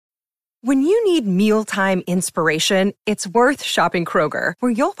When you need mealtime inspiration, it's worth shopping Kroger,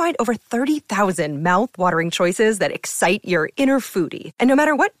 where you'll find over 30,000 mouth-watering choices that excite your inner foodie. And no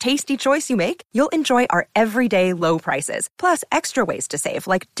matter what tasty choice you make, you'll enjoy our everyday low prices, plus extra ways to save,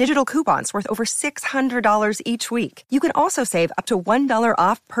 like digital coupons worth over $600 each week. You can also save up to $1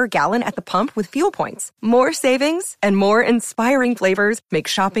 off per gallon at the pump with fuel points. More savings and more inspiring flavors make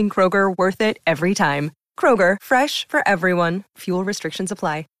shopping Kroger worth it every time. Kroger, fresh for everyone. Fuel restrictions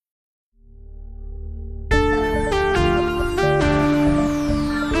apply.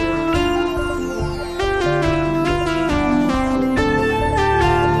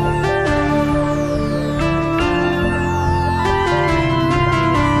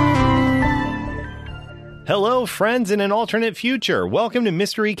 Hello, friends in an alternate future. Welcome to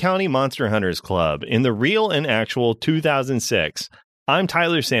Mystery County Monster Hunters Club in the real and actual 2006. I'm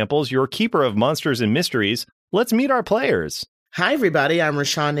Tyler Samples, your keeper of monsters and mysteries. Let's meet our players. Hi, everybody. I'm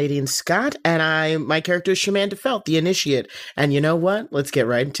Rashawn Nadine Scott, and my character is Shamanda Felt, the Initiate. And you know what? Let's get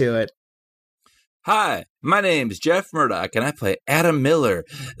right into it. Hi, my name's Jeff Murdoch, and I play Adam Miller,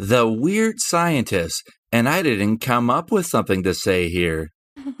 the weird scientist. And I didn't come up with something to say here.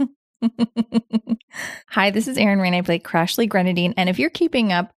 Hi, this is Erin Rain. I play Crashly Grenadine. And if you're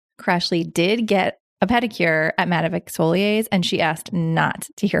keeping up, Crashly did get a pedicure at Madame Exfolier's, and she asked not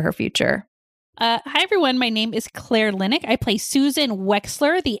to hear her future. Hi, everyone. My name is Claire Linick. I play Susan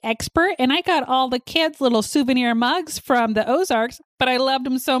Wexler, the expert, and I got all the kids' little souvenir mugs from the Ozarks, but I loved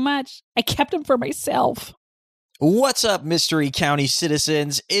them so much, I kept them for myself. What's up, Mystery County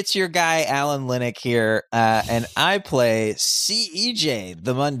citizens? It's your guy, Alan Linick here, and I play CEJ,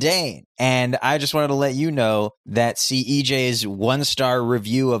 the Mundane. And I just wanted to let you know that CEJ's one-star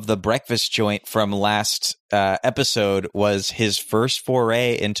review of the breakfast joint from last episode was his first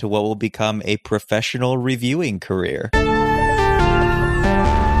foray into what will become a professional reviewing career.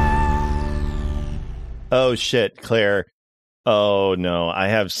 Oh, shit, Claire. Oh, no, I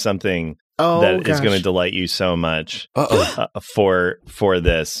have something is going to delight you so much for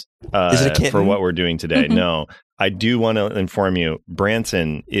this. Is it a kitten? For what we're doing today. No, I do want to inform you,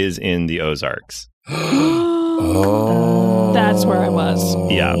 Branson is in the Ozarks. Oh. That's where I was.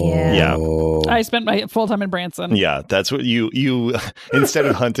 Yeah. I spent my full time in Branson. Yeah, that's what you instead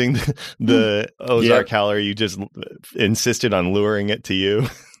of hunting the Ozark Howler, you just insisted on luring it to you.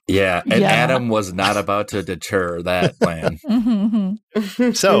 Yeah, and Adam was not about to deter that plan.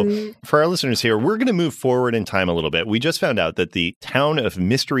 So, for our listeners here, we're going to move forward in time a little bit. We just found out that the town of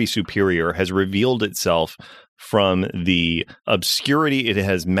Mystery Superior has revealed itself from the obscurity it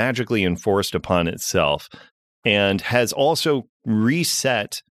has magically enforced upon itself, and has also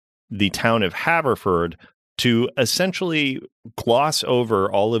reset the town of Haverford to essentially gloss over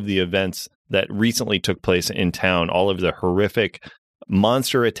all of the events that recently took place in town, all of the horrific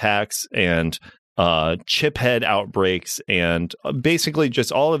monster attacks and chiphead outbreaks, and basically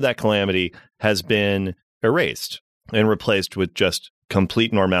just all of that calamity has been erased and replaced with just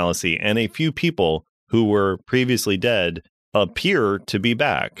complete normalcy. And a few people who were previously dead appear to be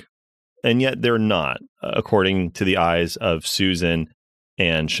back. And yet they're not, according to the eyes of Susan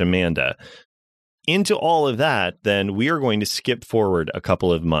and Shamanda. Into all of that, then we are going to skip forward a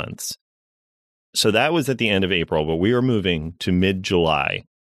couple of months. So that was at the end of April, but we are moving to mid-July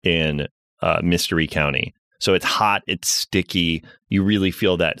in Mystery County. So it's hot, it's sticky. You really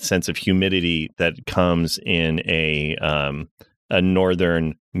feel that sense of humidity that comes in a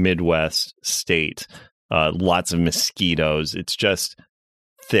northern Midwest state. Lots of mosquitoes. It's just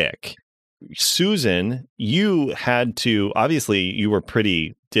thick. Susan, you had to, obviously, you were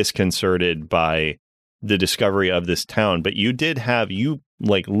pretty disconcerted by the discovery of this town, but you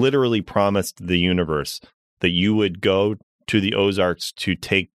literally promised the universe that you would go to the Ozarks to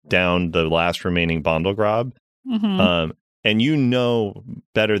take down the last remaining Bondelgrab. Mm-hmm. And you know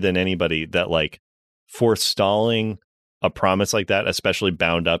better than anybody that forestalling a promise like that, especially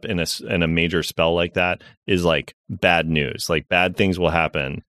bound up in a major spell like that, is bad news. Bad things will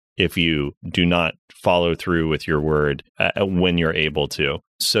happen if you do not follow through with your word when you're able to.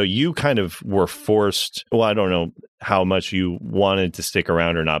 So you kind of were forced. Well, I don't know how much you wanted to stick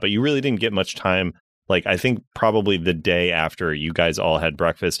around or not, but you really didn't get much time. I think probably the day after you guys all had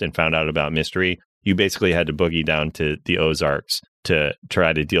breakfast and found out about Mystery, you basically had to boogie down to the Ozarks to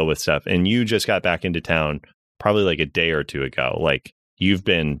try to deal with stuff. And you just got back into town probably a day or two ago. You've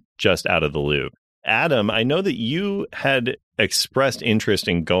been just out of the loop. Adam, I know that you had expressed interest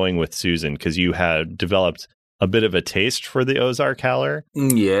in going with Susan because you had developed a bit of a taste for the Ozark Howler.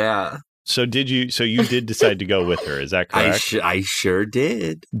 Yeah. So you did decide to go with her, is that correct? I sure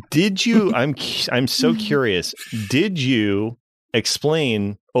did. Did you, I'm so curious, did you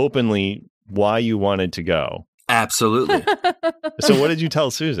explain openly why you wanted to go. Absolutely. So what did you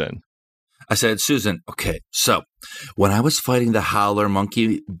tell Susan? I said, Susan, okay, so when I was fighting the howler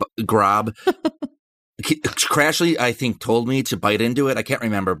monkey grob, Crashly, I think, told me to bite into it. I can't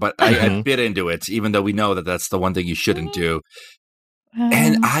remember, but I bit into it, even though we know that that's the one thing you shouldn't do.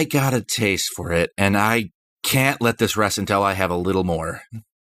 And I got a taste for it, and I can't let this rest until I have a little more.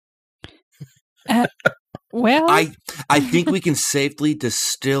 Well, I think we can safely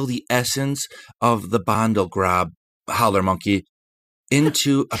distill the essence of the Bondle Grob howler monkey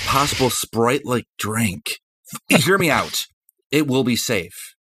into a possible Sprite-like drink. Hear me out. It will be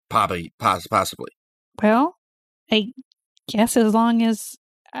safe. Possibly. well, I guess as long as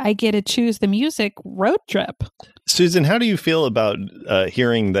I get to choose the music, road trip. Susan, how do you feel about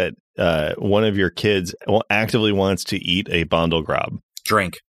hearing that one of your kids actively wants to eat a Bondle Grob?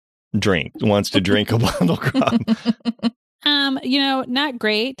 Wants to drink a Bondle Grob? Not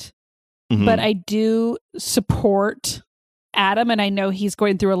great, but I do support Adam, and I know he's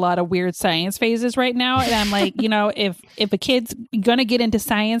going through a lot of weird science phases right now. And I'm like, if a kid's gonna get into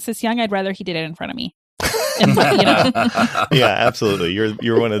science this young, I'd rather he did it in front of me. And, Yeah, absolutely.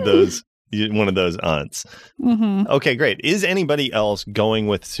 You're one of those aunts. Mm-hmm. Okay, great. Is anybody else going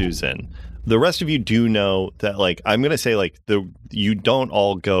with Susan? The rest of you do know that, I'm going to say, you don't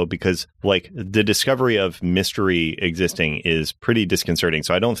all go because, the discovery of mystery existing is pretty disconcerting.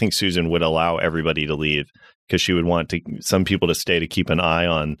 So I don't think Susan would allow everybody to leave because she would want some people to stay to keep an eye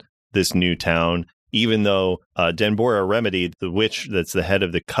on this new town, even though Denbora Remedy, the witch that's the head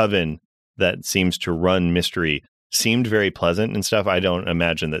of the coven that seems to run mystery, seemed very pleasant and stuff. I don't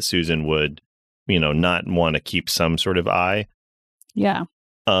imagine that Susan would, not want to keep some sort of eye. Yeah.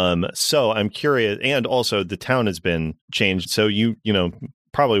 So I'm curious, and also the town has been changed. So you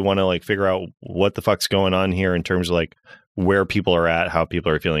probably want to figure out what the fuck's going on here in terms of where people are at, how people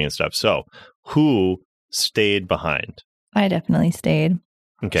are feeling and stuff. So who stayed behind? I definitely stayed.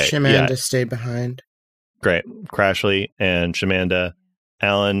 Okay. Shamanda stayed behind. Great. Crashly and Shamanda.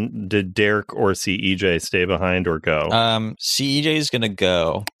 Alan, did Derek or CEJ stay behind or go? CEJ is going to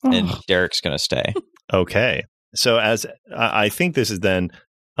go and Derek's going to stay. Okay. So as I think this is then,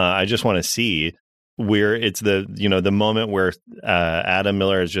 I just want to see where it's the moment where Adam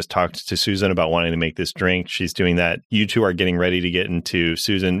Miller has just talked to Susan about wanting to make this drink. She's doing that. You two are getting ready to get into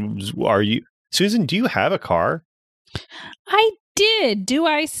Susan. Susan, do you have a car? I did. Do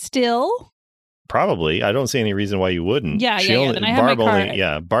I still? Probably. I don't see any reason why you wouldn't. Yeah. Then I have my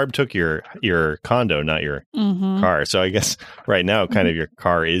car. Barb took your condo, not your car. So I guess right now, kind of your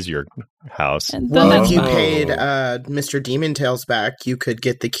car is your house. Well, if you paid Mr. Demon Tails back, you could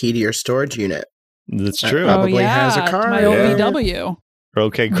get the key to your storage unit. That's true. Probably has a car. My old VW.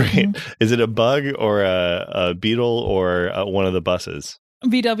 Okay, great. Is it a Bug or a Beetle or one of the buses?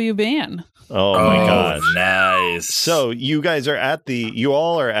 VW van. Oh my gosh. Nice. So you guys are you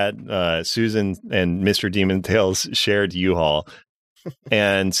all are at Susan and Mr. Demon Tails shared U-Haul.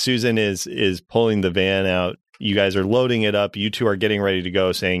 And Susan is pulling the van out. You guys are loading it up. You two are getting ready to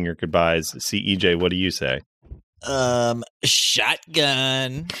go, saying your goodbyes. CEJ, what do you say?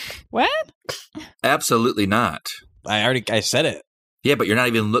 Shotgun. What? Absolutely not. I said it. Yeah, but you're not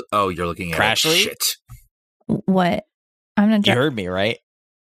even you're looking at Crashly? Shit. What? I'm not. You heard me, right?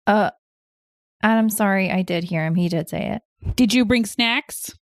 Adam, sorry, I did hear him. He did say it. Did you bring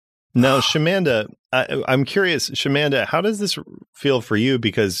snacks? No, Shamanda, I'm curious, Shamanda, how does this feel for you?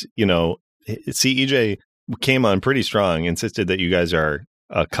 Because, CEJ came on pretty strong, insisted that you guys are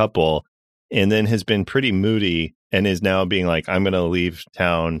a couple, and then has been pretty moody and is now being like, I'm going to leave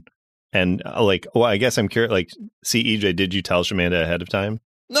town. And I guess I'm curious, CEJ, did you tell Shamanda ahead of time?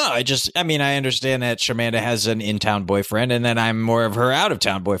 No, I understand that Shamanda has an in-town boyfriend and then I'm more of her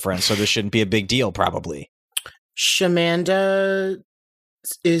out-of-town boyfriend, so this shouldn't be a big deal, probably. Shamanda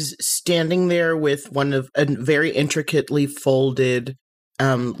is standing there with a very intricately folded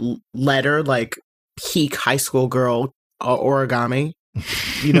letter, like peak high school girl origami.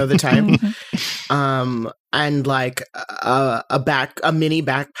 You know the type. And a mini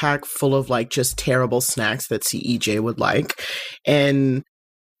backpack full of just terrible snacks that CEJ would like. And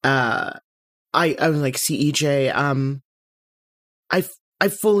I was like, CEJ, I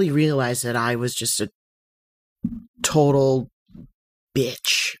fully realized that I was just a total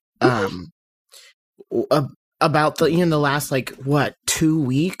bitch. About the last 2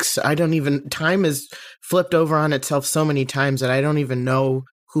 weeks. Time has flipped over on itself so many times that I don't even know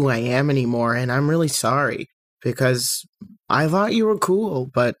who I am anymore, and I'm really sorry because I thought you were cool,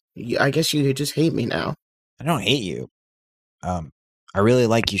 but I guess you just hate me now. I don't hate you. I really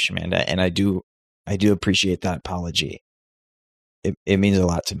like you, Shamanda, and I do appreciate that apology. it means a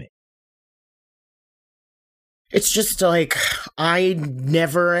lot to me. It's just like I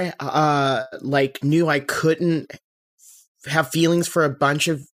never knew I couldn't have feelings for a bunch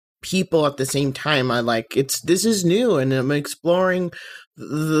of people at the same time. This is new, and I'm exploring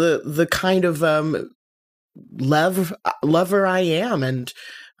the kind of lover I am, and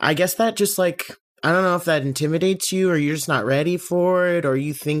I guess that just like, I don't know if that intimidates you, or you're just not ready for it, or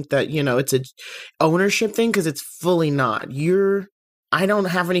you think that, it's a ownership thing, because it's fully not. I don't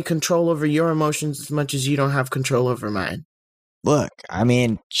have any control over your emotions as much as you don't have control over mine. Look, I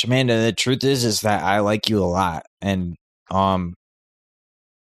mean, Shamanda, the truth is that I like you a lot, and I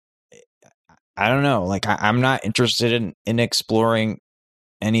don't know, like I'm not interested in exploring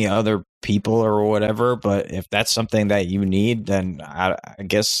any other people or whatever, but if that's something that you need, then I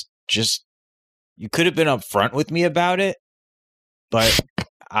guess just you could have been upfront with me about it, but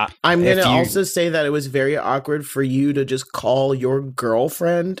I'm going to also say that it was very awkward for you to just call your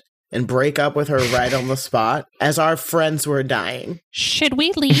girlfriend and break up with her right on the spot as our friends were dying. Should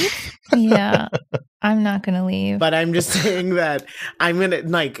we leave? Yeah, I'm not going to leave. But I'm just saying that I'm going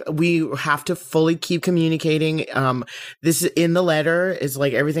to, we have to fully keep communicating. This is in the letter is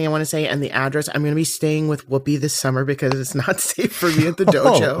like everything I want to say, and the address. I'm going to be staying with Whoopi this summer because it's not safe for me at the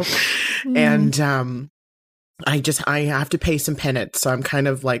dojo. And I have to pay some penance. So I'm kind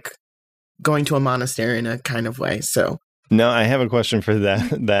of like going to a monastery in a kind of way. So. No, I have a question for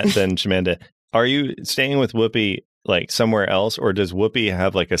that then, Shamanda. Are you staying with Whoopi like somewhere else, or does Whoopi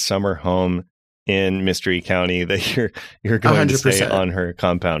have like a summer home in Mystery County that you're going 100%. To stay on her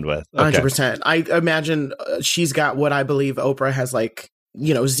compound with? Okay. 100%. I imagine she's got what I believe Oprah has, like,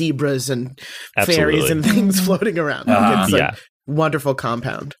 zebras and fairies and things floating around. It's a wonderful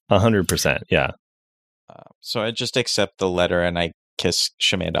compound. 100%. Yeah. So I just accept the letter and I kiss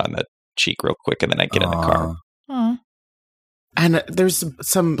Shamanda on the cheek real quick, and then I get in the car. Aww. And there's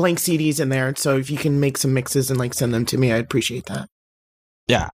some blank CDs in there, so if you can make some mixes and like send them to me, I'd appreciate that.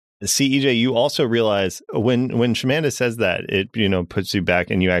 Yeah. CEJ, you also realize when Shamanda says that, it puts you back,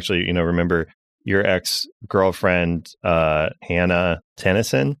 and you actually remember your ex-girlfriend Hannah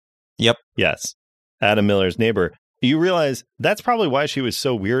Tennyson. Yep. Yes, Adam Miller's neighbor. You realize that's probably why she was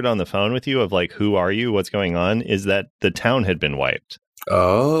so weird on the phone with you. Of like, who are you? What's going on? Is that the town had been wiped.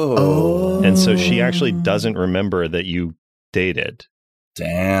 Oh. And so she actually doesn't remember that you dated.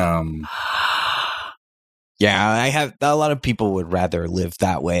 Damn. Yeah, I have a lot of people would rather live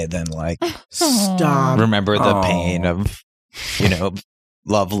that way than like stop. Remember the pain of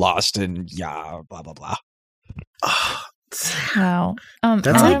love lost and blah blah blah. Wow.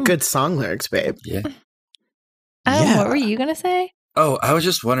 That's like good song lyrics, babe. Yeah. What were you gonna say? Oh, I was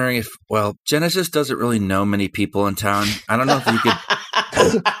just wondering if Genesis doesn't really know many people in town. I don't know if you could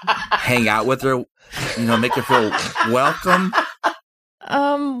hang out with her, make her feel welcome.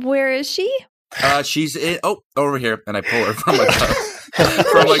 Where is she? She's over here, and I pull her from like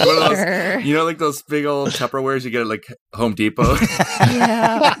one of those, like those big old Tupperwares you get at like Home Depot.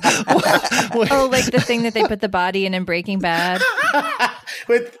 Yeah. Like the thing that they put the body in Breaking Bad.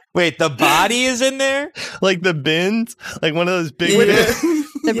 Wait, the body is in there? Like the bins? Like one of those big bins?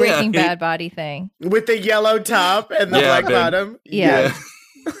 The Breaking Bad body thing. With the yellow top and the black bottom? Yeah.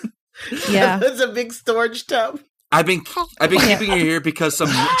 Yeah. It's a big storage tub. I've been keeping her here because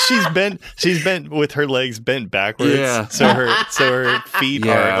she's bent with her legs bent backwards. Yeah. So her feet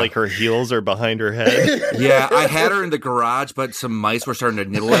are like her heels are behind her head. Yeah, I had her in the garage, but some mice were starting to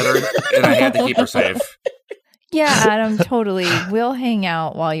nibble at her, and I had to keep her safe. Yeah, Adam, totally. We'll hang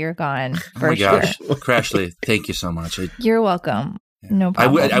out while you're gone. For gosh, Crashly, thank you so much. You're welcome. No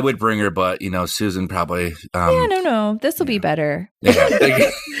problem. I would bring her, but Susan probably. No. This will be better.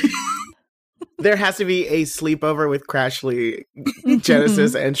 Yeah. There has to be a sleepover with Crashly,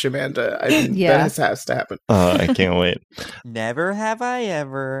 Genesis, and Shamanda. That has to happen. I can't wait. Never have I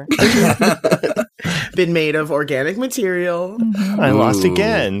ever been made of organic material. I lost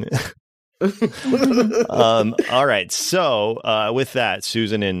again. All right. So with that,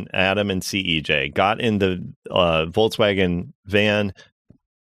 Susan and Adam and CEJ got in the Volkswagen van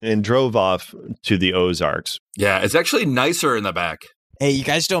and drove off to the Ozarks. Yeah, it's actually nicer in the back. Hey, you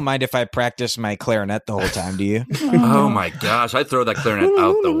guys don't mind if I practice my clarinet the whole time, do you? Oh my gosh, I'd throw that clarinet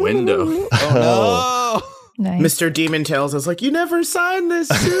out the window. Oh no. Nice. Mr. Demon Tales is like, you never signed this,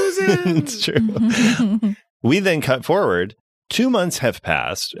 Susan. It's true. We then cut forward. 2 months have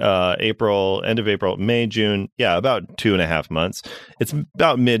passed. End of April, May, June. Yeah, about 2.5 months. It's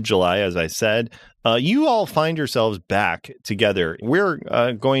about mid-July, as I said. You all find yourselves back together. We're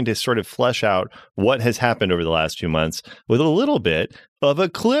going to sort of flesh out what has happened over the last 2 months with a little bit of a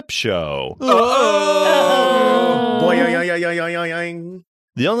clip show. Oh. Boing.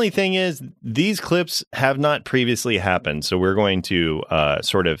 The only thing is, these clips have not previously happened, so we're going to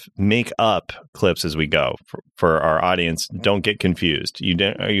sort of make up clips as we go for our audience. Don't get confused.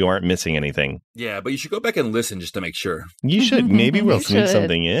 You aren't missing anything. Yeah, but you should go back and listen just to make sure. You should. Maybe we'll sneak should.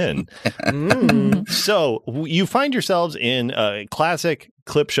 something in. So you find yourselves in classic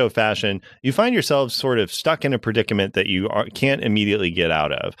clip show fashion. You find yourselves sort of stuck in a predicament that you can't immediately get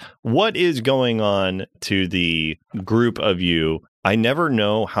out of. What is going on to the group of you? I never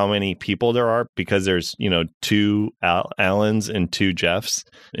know how many people there are because there's, 2 Allens and 2 Jeffs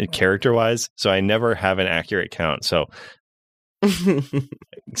character-wise. So I never have an accurate count. So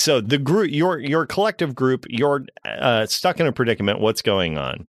the group, your collective group, you're stuck in a predicament. What's going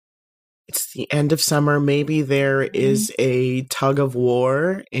on? It's the end of summer. Maybe there is a tug of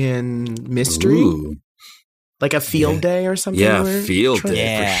war in Mystery. Ooh. Like a field day or something. Yeah, field day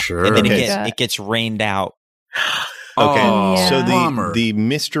Yeah, for sure. and then Okay. it gets rained out. Okay, Oh, so bummer.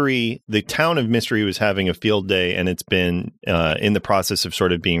 the town of Mystery was having a field day, and it's been in the process of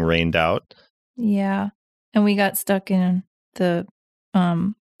sort of being rained out. Yeah. And we got stuck in the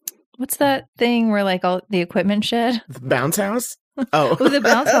what's that thing where like all the equipment shed? The bounce house? Oh. Oh, the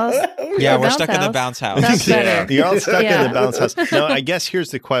bounce house. Yeah, The we're bounce stuck in the house. bounce house. That's better. You're all stuck in Yeah. the bounce house. Now, I guess here's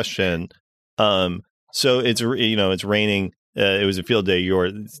the question. So it's it's raining. It was a field day.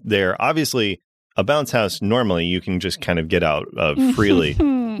 You're there. Obviously, a bounce house normally you can just kind of get out of freely.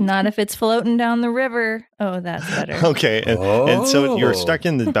 Not if it's floating down the river. Oh, that's better. Okay, and so you're Oh. stuck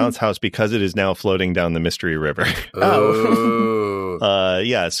in the bounce house because it is now floating down the Mystery River. Oh.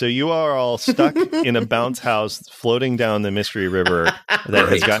 Yeah, so you are all stuck in a bounce house floating down the Mystery River that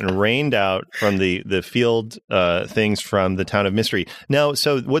has gotten rained out from the field things from the town of Mystery. Now,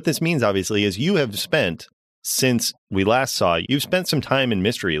 so what this means, obviously, is you have spent, since we last saw, you've spent some time in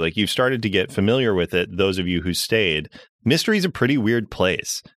Mystery. Like, you've started to get familiar with it, those of you who stayed. Mystery is a pretty weird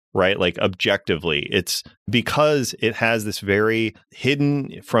place, right? Like, objectively. It's because it has this very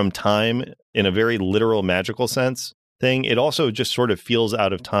hidden from time in a very literal magical sense thing. It also just sort of feels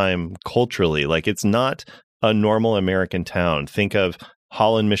out of time culturally. Like, it's not a normal American town. Think of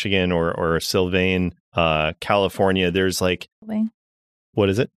Holland, Michigan, or Sylvain, California. There's like, what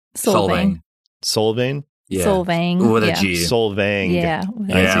is it? Solvang. Solvang? Yeah. Solvang. With a yeah. G. Solvang. Yeah.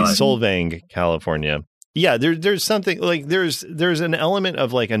 I like- see. Solvang, California. Yeah, there's something like there's an element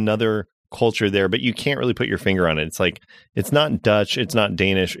of like another culture there, but you can't really put your finger on it. It's like it's not Dutch, it's not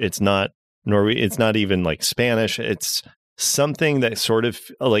Danish, it's not Norwegian, it's not even like Spanish. It's something that sort of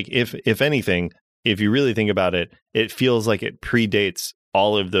like if anything, if you really think about it, it feels like it predates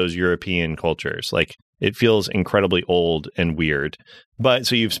all of those European cultures. Like it feels incredibly old and weird. But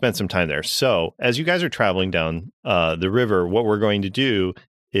so you've spent some time there. So as you guys are traveling down the river, what we're going to do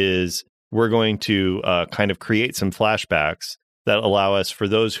is we're going to kind of create some flashbacks that allow us, for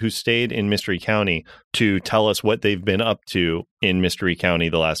those who stayed in Mystery County, to tell us what they've been up to in Mystery County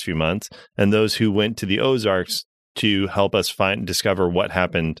the last few months, and those who went to the Ozarks to help us discover what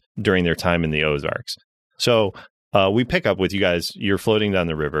happened during their time in the Ozarks. So we pick up with you guys. You're floating down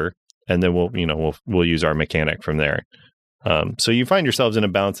the river, and then we'll use our mechanic from there. So you find yourselves in a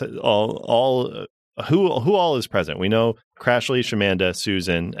bounce. Who all is present? We know Crashly, Shamanda,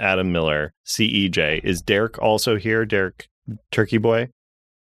 Susan, Adam Miller, CEJ. Is Derek also here? Derek Turkey Boy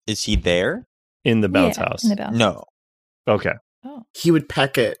Is he there? in the bounce Yeah, house? in the bounce. No. Okay. Oh. He would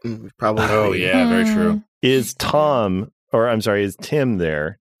peck it and probably. Oh, yeah, very true. Is is Tim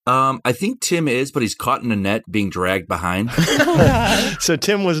there? I think Tim is, but he's caught in a net being dragged behind. Oh, God. So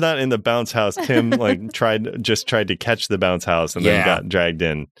Tim was not in the bounce house. Tim tried to catch the bounce house and then Yeah. got dragged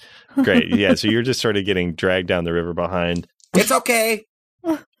in. Great. Yeah. So you're just sort of getting dragged down the river behind. It's okay.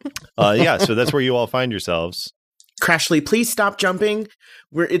 Yeah. So that's where you all find yourselves. Crashly, please stop jumping.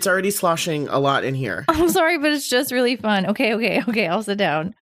 It's already sloshing a lot in here. I'm sorry, but it's just really fun. Okay. I'll sit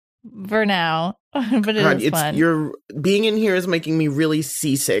down for now. But it is fun. You're being in here is making me really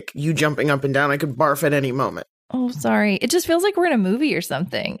seasick. You jumping up and down, I could barf at any moment. Oh, sorry. It just feels like we're in a movie or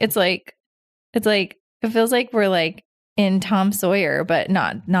something. It feels like we're like in Tom Sawyer, but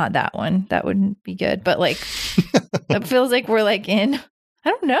not that one. That wouldn't be good. But like, it feels like we're like in, I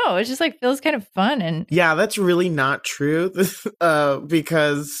don't know. It just like feels kind of fun. And Yeah, that's really not true.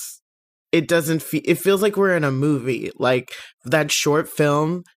 Because it doesn't feel. It feels like we're in a movie, like that short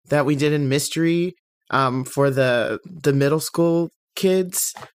film that we did in Mystery, for the middle school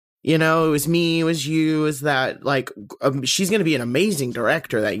kids. You know, it was me, it was you, is that like, she's going to be an amazing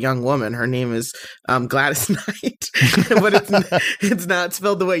director, that young woman. Her name is Gladys Knight, but it's not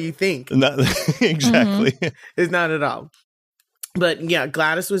spelled the way you think. Not exactly. It's not at all. But yeah,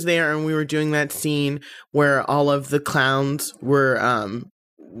 Gladys was there, and we were doing that scene where all of the clowns were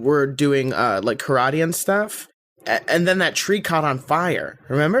doing like karate and stuff, and then that tree caught on fire.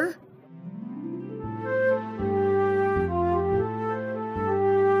 Remember?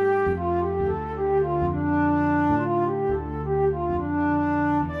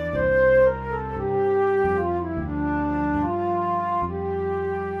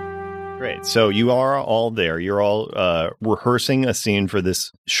 Great. So you are all there. You're all rehearsing a scene for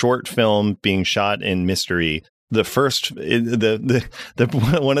this short film being shot in Mystery. The first, the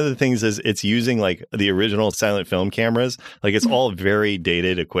one of the things is it's using like the original silent film cameras. Like it's all very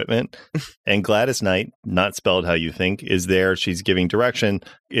dated equipment. And Gladys Knight, not spelled how you think, is there. She's giving direction.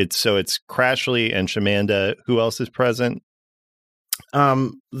 It's Crashly and Shamanda. Who else is present?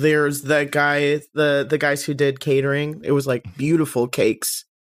 There's the guy, the guys who did catering. It was like beautiful cakes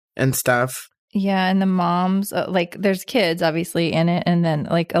and stuff. Yeah, and the moms, like there's kids obviously in it, and then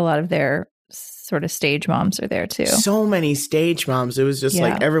like a lot of their sort of stage moms are there too. So many stage moms. It was just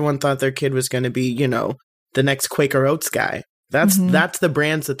like everyone thought their kid was going to be, the next Quaker Oats guy. That's the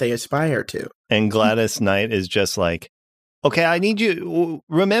brands that they aspire to. And Gladys Knight is just like, okay, I need you.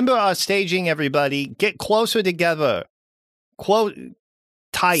 Remember our staging, everybody. Get closer together.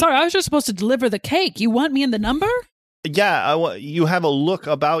 Tight. Sorry, I was just supposed to deliver the cake. You want me in the number? Yeah, you have a look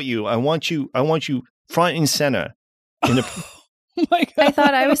about you. I want you front and center. Oh my God. I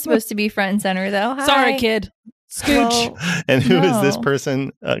thought I was supposed to be front and center, though. Hi. Sorry, kid. Scooch. And who is this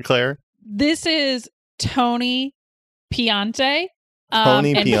person, Claire? This is Tony Piante.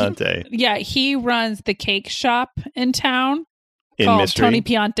 Tony Piante. He runs the cake shop in town In Mystery? Tony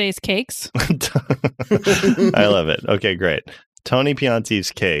Piante's Cakes. I love it. Okay, great. Tony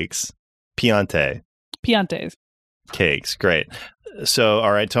Piante's Cakes. Piante's. Cakes. Great. So,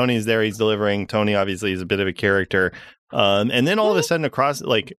 all right, Tony's there. He's delivering. Tony obviously is a bit of a character. And then all of a sudden across,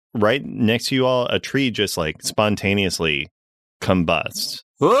 like right next to you all, a tree just like spontaneously combusts.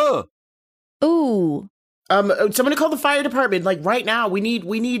 Whoa. Ooh. Somebody call the fire department. Like right now, we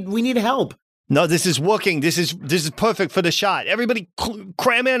need help. No, this is working. This is perfect for the shot. Everybody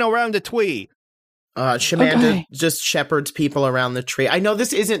cram in around the tree. Shamanda just shepherds people around the tree. I know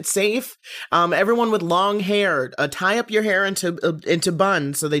this isn't safe. Everyone with long hair, tie up your hair into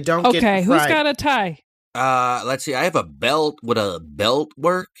buns so they don't get fried. Okay, who's got a tie? Let's see. I have a belt. Would a belt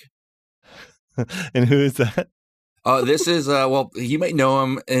work? And who is that? This is you might know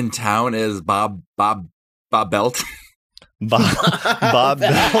him in town as Bob Belt. Bob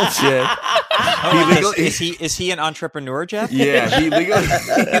Belt. Yeah. Is he an entrepreneur, Jeff? Yeah, he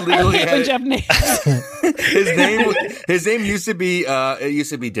legally had Jeff his name used to be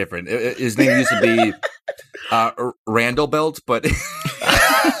different. His name used to be Randall Belt, but he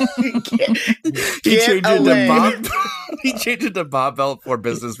changed it to Bob. He changed it to Bob Belt for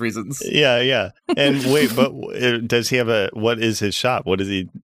business reasons. Yeah. And wait, but does he have what is his shop? What is he?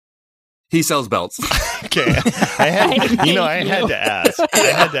 He sells belts. Okay, I had to ask.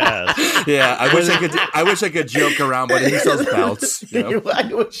 Yeah, I wish I could joke around, but he sells belts. You know? I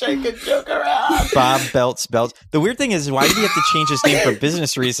wish I could joke around. Bob Belts. The weird thing is, why did he have to change his name for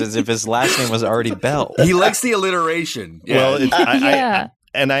business reasons if his last name was already Belt? He likes the alliteration. Yeah. Well,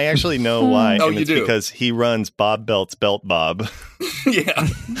 and I actually know why. Oh, and you it's do? Because he runs Bob Belt's Belt Bob. Yeah.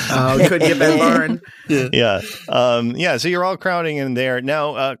 Oh, could get that barn. Yeah. So you're all crowding in there.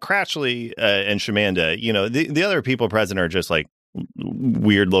 Now, Crashly and Shamanda, the other people present are just like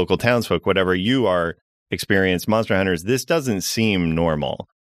weird local townsfolk, whatever. You are experienced monster hunters. This doesn't seem normal,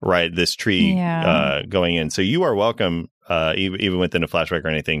 right? This tree going in. So you are welcome, even within a flashback or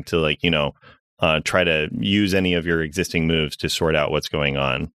anything, to try to use any of your existing moves to sort out what's going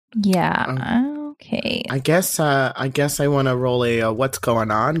on. Yeah. Okay. I guess I want to roll a what's going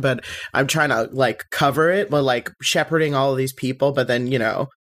on, but I'm trying to cover it, but shepherding all of these people, but then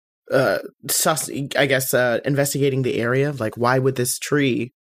investigating the area. Why would this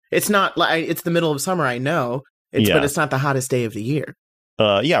tree? It's not it's the middle of summer. I know but it's not the hottest day of the year.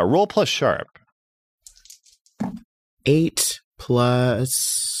 Roll plus sharp. 8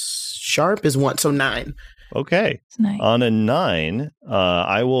 plus sharp is 1, so 9. Okay. Nice. On a 9,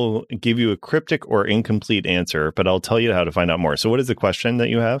 I will give you a cryptic or incomplete answer, but I'll tell you how to find out more. So what is the question that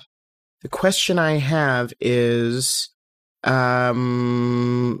you have? The question I have is, I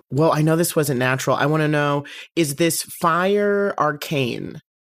know this wasn't natural. I want to know, is this fire arcane?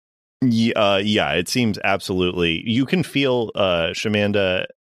 Yeah, it seems absolutely. You can feel, Shamanda,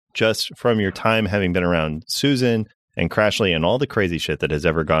 just from your time having been around Susan and Crashly and all the crazy shit that has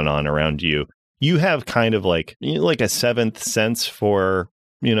ever gone on around you. You have kind of like a seventh sense for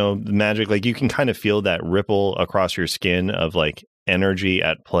magic. Like you can kind of feel that ripple across your skin of like energy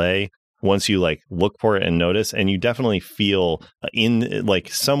at play once you like look for it and notice. And you definitely feel in like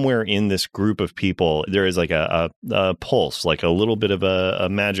somewhere in this group of people, there is like a pulse, like a little bit of a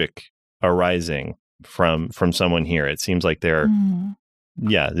magic arising from someone here. It seems like they're,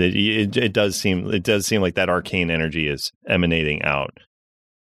 it does seem like that arcane energy is emanating out.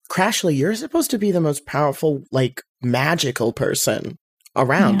 Crashly, you're supposed to be the most powerful, like, magical person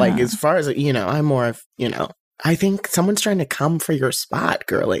around. Like, as far as, I'm more of, I think someone's trying to come for your spot,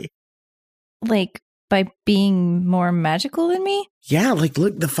 girly. Like, by being more magical than me? Yeah, like,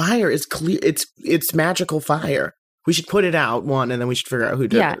 look, the fire is clear. It's magical fire. We should put it out, one, and then we should figure out who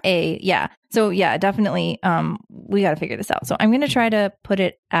did it. So, definitely, we got to figure this out. So, I'm going to try to put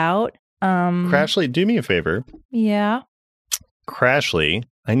it out. Crashly, do me a favor. Yeah. Crashly,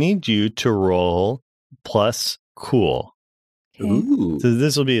 I need you to roll plus cool. Okay. Ooh. So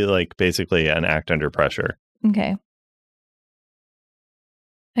this will be like basically an act under pressure. Okay.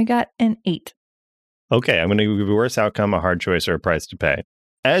 I got an 8. Okay, I'm going to give you a worse outcome, a hard choice, or a price to pay.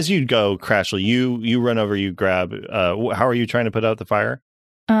 As you go, Crashly, you run over, you grab. How are you trying to put out the fire?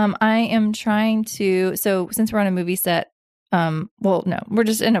 I am trying to. So since we're on a movie set, no, we're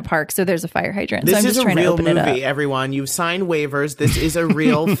just in a park, so there's a fire hydrant. This so I'm is just a trying real to open movie, it up. everyone. You've signed waivers. This is a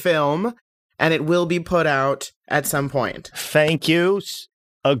real film, and it will be put out at some point. Thank you.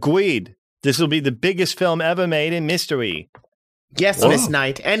 Agreed. This will be the biggest film ever made in mystery. Yes, Miss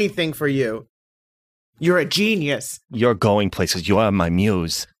Knight. Anything for you. You're a genius. You're going places. You are my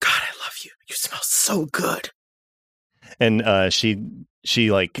muse. God, I love you. You smell so good. And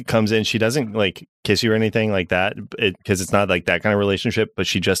she like comes in. She doesn't like kiss you or anything like that, because it's not like that kind of relationship. But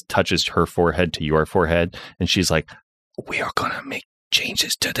she just touches her forehead to your forehead, and she's like, "We are gonna make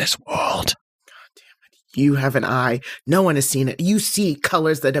changes to this world." You have an eye. No one has seen it. You see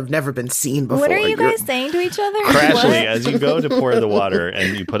colors that have never been seen before. What are you guys saying to each other? Crashly, as you go to pour the water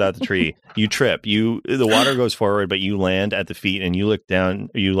and you put out the tree, you trip. The water goes forward, but you land at the feet and you look down.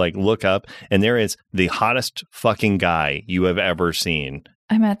 You like look up, and there is the hottest fucking guy you have ever seen.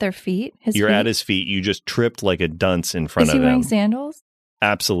 I'm at their feet. You're at his feet. You just tripped like a dunce in front of him. Is he wearing sandals?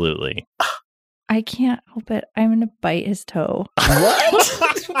 Absolutely. I can't help it. I'm going to bite his toe. What?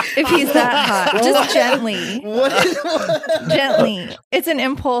 If he's that hot. Just gently. What? Gently. It's an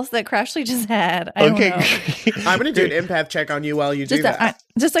impulse that Crashly just had. I don't know. I'm going to do an empath check on you while you do that.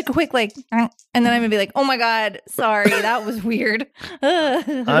 Just like a quick, like, and then I'm going to be like, oh my God, sorry, that was weird.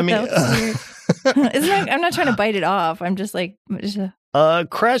 I mean, I'm not trying to bite it off. I'm just like,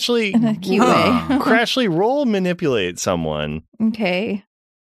 Crashly, in a cute way. Crashly, roll manipulate someone. Okay.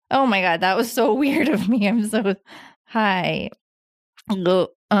 Oh my God, that was so weird of me. I'm so hi. Oh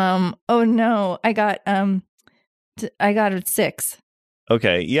no, I got a 6.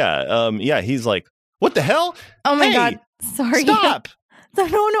 Okay, yeah, he's like, what the hell? Oh my Hey, God, sorry. Stop. No,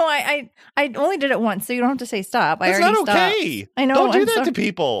 I only did it once, so you don't have to say stop. That's I already not okay. stopped. I know. Don't do I'm that sorry. to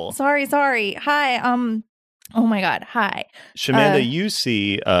people. Sorry. Hi. Oh my God. Hi. Shamanda, you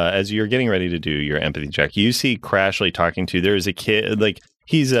see, as you're getting ready to do your empathy check, you see Crashly talking to, there's a kid, like,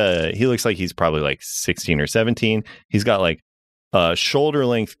 he looks like he's probably like 16 or 17. He's got like shoulder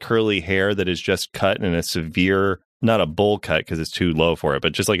length curly hair that is just cut in a severe, not a bowl cut because it's too low for it,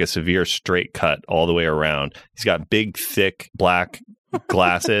 but just like a severe straight cut all the way around. He's got big, thick black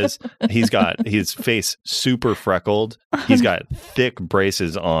glasses. He's got his face super freckled. He's got thick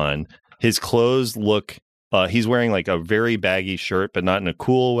braces on. His clothes look, he's wearing like a very baggy shirt, but not in a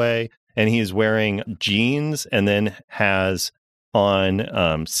cool way. And he's wearing jeans and then has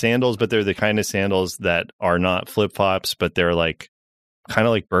on sandals, but they're the kind of sandals that are not flip-flops, but they're like kind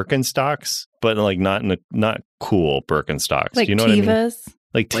of like Birkenstocks, but like not cool Birkenstocks. Like you know Tevas? what I mean?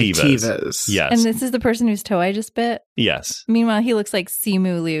 Like Tevas. Yes. And this is the person whose toe I just bit? Yes. Meanwhile, he looks like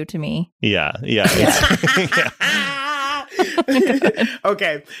Simu Liu to me. Yeah.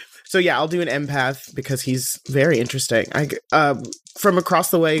 Okay. So yeah, I'll do an empath because he's very interesting. From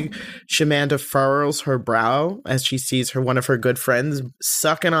across the way, Shamanda furrows her brow as she sees one of her good friends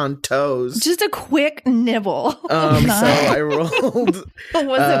sucking on toes. Just a quick nibble. So I rolled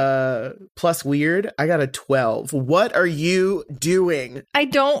plus weird. I got a 12. What are you doing? I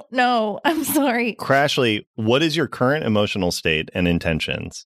don't know. I'm sorry. Crashly, what is your current emotional state and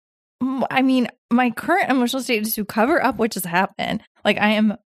intentions? I mean, my current emotional state is to cover up what just happened. Like, I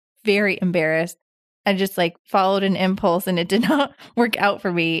am very embarrassed. I just like followed an impulse and it did not work out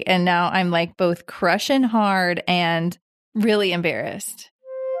for me. And now I'm like both crushing hard and really embarrassed.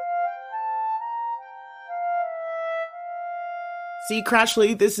 See,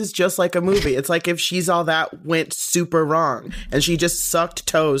 Crashly, this is just like a movie. It's like if She's All That went super wrong and she just sucked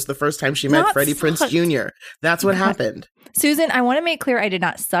toes the first time she met Not Freddie Prinze sucked. Jr. That's what happened. Susan, I want to make clear I did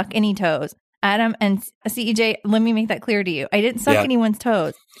not suck any toes. Adam and CEJ, let me make that clear to you. I didn't suck anyone's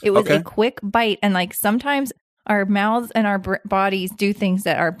toes. It was a quick bite. And like sometimes our mouths and our bodies do things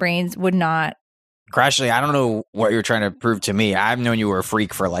that our brains would not. Crashly, I don't know what you're trying to prove to me. I've known you were a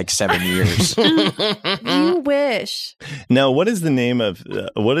freak for like 7 years. You wish. Now, what is the name of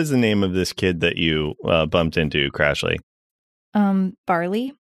this kid that you bumped into, Crashly?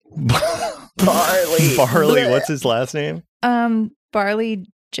 Barley. Barley. Barley. What's his last name? Barley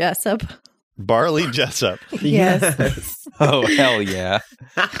Jessup. Barley Jessup. Yes. Oh, hell yeah.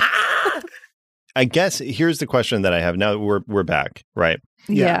 I guess here's the question that I have. Now we're back, right?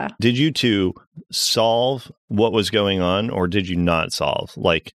 Yeah. Did you two solve what was going on, or did you not solve?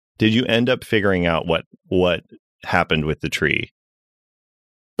 Like, did you end up figuring out what happened with the tree?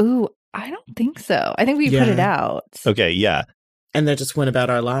 Ooh, I don't think so. I think we put it out. Okay, yeah. And then just went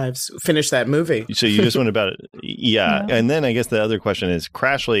about our lives. Finish that movie. So you just went about it. Yeah. Yeah. And then I guess the other question is,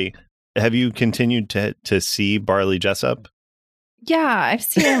 Crashly, have you continued to see Barley Jessup? Yeah, I've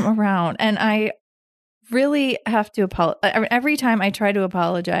seen him around, and I really have to apologize. Every time I try to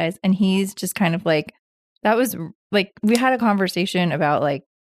apologize, and he's just kind of like, that was like, we had a conversation about like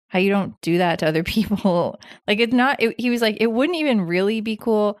how you don't do that to other people. Like, it's not, he was like, it wouldn't even really be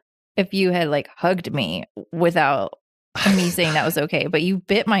cool if you had like hugged me without me saying that was okay, but you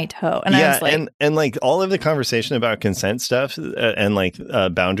bit my toe. And I was like, and like all of the conversation about consent stuff and like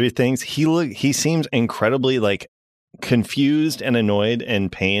boundary things, he seems incredibly like confused and annoyed and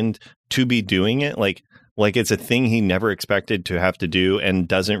pained to be doing it. Like it's a thing he never expected to have to do and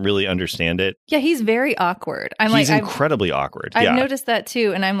doesn't really understand it. yeah, he's very awkward. He's incredibly awkward. I've noticed that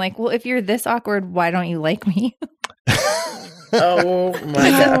too. And I'm like, well, if you're this awkward, why don't you like me? Oh my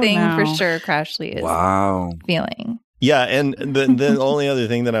That's God. a thing for sure Crashly is feeling. Yeah, and the only other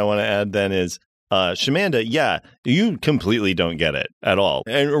thing that I want to add then is Shamanda, yeah, you completely don't get it at all.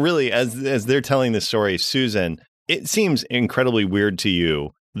 And really, as they're telling this story, Susan, it seems incredibly weird to you,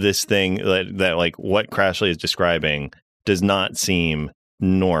 this thing that like what Crashly is describing does not seem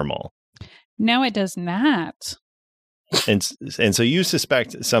normal. No, it does not. And so you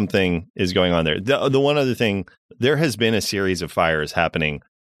suspect something is going on there. The one other thing, there has been a series of fires happening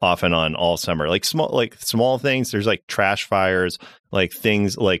off and on all summer, like small things. There's like trash fires, like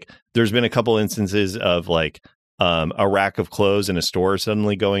things like there's been a couple instances of like a rack of clothes in a store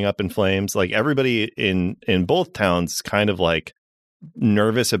suddenly going up in flames. Like everybody in both towns kind of like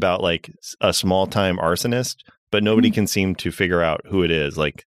nervous about like a small time arsonist, but nobody can seem to figure out who it is.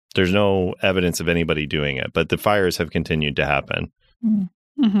 Like there's no evidence of anybody doing it, but the fires have continued to happen.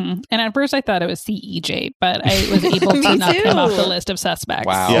 Mm-hmm. And at first I thought it was CEJ, but I was able to knock him off the list of suspects.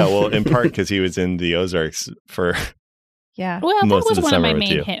 Wow. Yeah, well, in part because he was in the Ozarks for Yeah. Well, that most of was the one of summer my with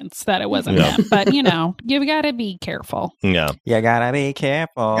main you. hints that it wasn't Yeah. him. But, you know, you got to be careful. yeah. You gotta be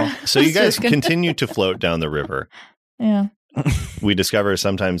careful. So you guys continue to float down the river. Yeah. We discover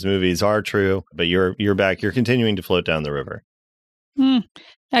sometimes movies are true, but you're back. You're continuing to float down the river.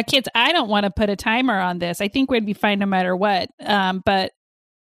 Kids, I don't want to put a timer on this. I think we'd be fine no matter what. But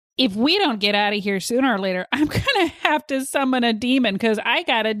if we don't get out of here sooner or later, I'm going to have to summon a demon because I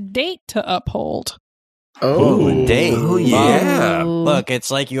got a date to uphold. Oh, Ooh, date. Oh, yeah. Look,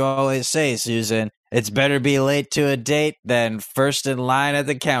 it's like you always say, Susan. It's better be late to a date than first in line at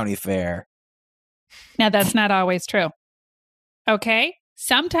the county fair. Now, that's not always true. Okay?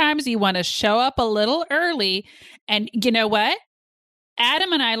 Sometimes you want to show up a little early. And you know what?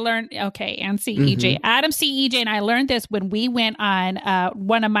 Adam and I learned, okay, and CEJ. Adam, CEJ, and I learned this when we went on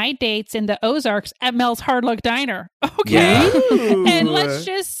one of my dates in the Ozarks at Mel's Hard Luck Diner. Okay? Yeah. And let's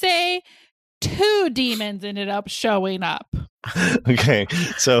just say 2 demons ended up showing up. Okay.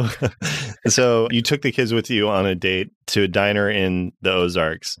 So you took the kids with you on a date to a diner in the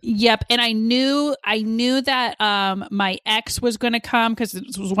Ozarks. Yep, and I knew that my ex was going to come because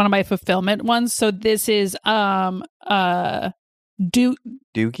this was one of my fulfillment ones. So this is Duke.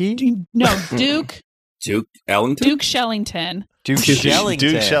 Dookie? No, Duke. Duke Ellington? Duke Shellington. Duke Shellington.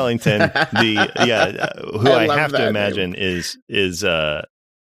 Duke Shellington, who I I love have to that imagine is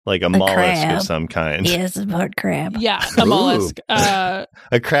like a mollusk crab. of some kind. Yes, about crab. Yeah, the mollusk. A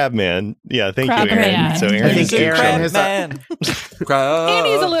crab man. Yeah, thank Crab you, Aaron. man. So I Aaron think is Aaron Crab has man. And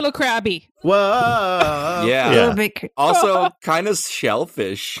he's a little crabby. Yeah. Yeah. Big, Also, kind of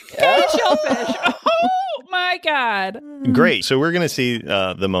shellfish. Shellfish. Oh my God. Great. So we're going to see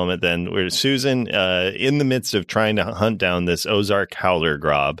the moment then where Susan, in the midst of trying to hunt down this Ozark Howler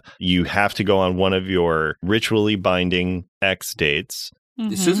Grob, you have to go on one of your ritually binding X dates.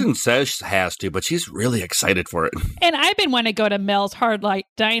 Mhm. Susan says she has to, but she's really excited for it. And I've been wanting to go to Mel's Hard Light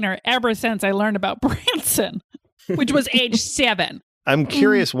Diner ever since I learned about Branson, which was age 7. I'm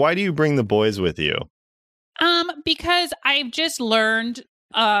curious, why do you bring the boys with you? Because I've just learned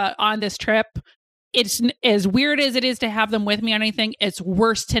on this trip, it's as weird as it is to have them with me on anything, it's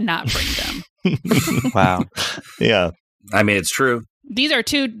worse to not bring them. Wow. Yeah. I mean, it's true. These are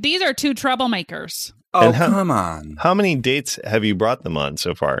two troublemakers. Oh, And come on. How many dates have you brought them on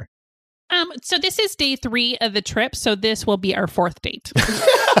so far? So this is day 3 of the trip, so this will be our 4th date.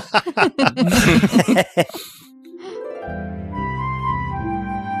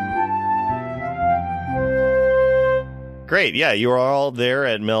 Great. Yeah, you are all there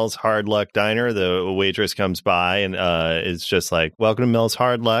at Mel's Hard Luck Diner. The waitress comes by and is just like, welcome to Mel's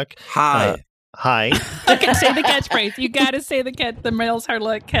Hard Luck. Hi. Hi. Okay, say the catchphrase. You got to say the Mel's Hard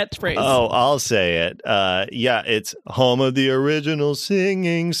Luck catchphrase. Oh, I'll say it. Yeah, it's home of the original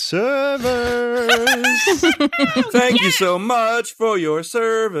singing servers. Thank you so much for your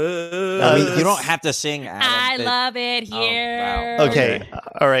service. You don't have to sing. Adam. I love it Oh, here. wow. Okay.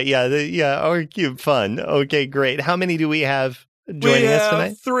 All right. Yeah. Oh, cute. Fun. Okay, great. How many do we have joining we us have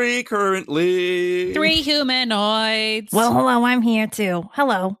tonight? 3 currently. 3 humanoids. Well, hello, I'm here too.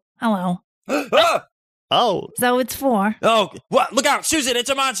 Hello. Ah! Oh, So it's 4. Oh, what? Look out, Susan! It's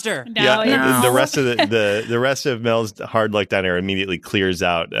a monster. No, yeah. it's- The rest of the rest of Mel's Hard Luck Diner immediately clears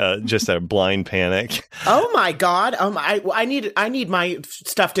out, just a blind panic. Oh my God. I need my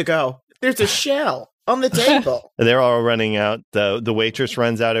stuff to go. There's a shell on the table. They're all running out. The waitress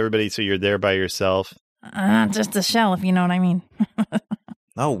runs out. Everybody, so you're there by yourself. Just a shell, if you know what I mean.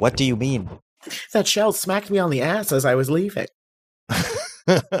 Oh, what do you mean? That shell smacked me on the ass as I was leaving.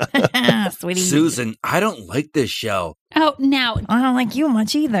 Sweetie. Susan, I don't like this show. Oh, now, I don't like you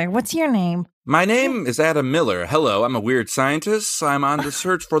much either. What's your name? My name is Adam Miller. Hello, I'm a weird scientist. I'm on the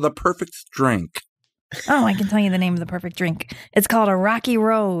search for the perfect drink. Oh, I can tell you the name of the perfect drink. It's called a Rocky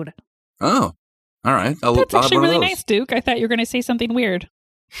Road. Oh, all right. I'll that's have actually one of really those. nice, Duke. I thought you were going to say something weird.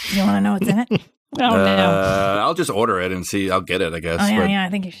 You want to know what's in it? Oh, no. I'll just order it and see. I'll get it, I guess. Oh, yeah, but- yeah. I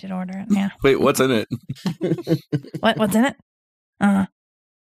think you should order it. Yeah. Wait, what's in it? What's in it?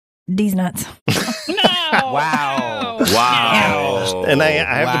 These nuts. No. Wow. Wow. And I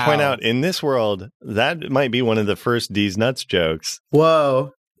have to point Wow. out, in this world, that might be one of the first D's Nuts jokes.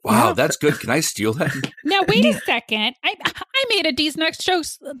 Whoa. Wow, that's good. Can I steal that? Now, wait a second. I made a D's Next joke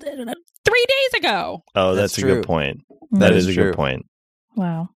 3 days ago. Oh, That's that's a true. good point. That That is is a true. good point.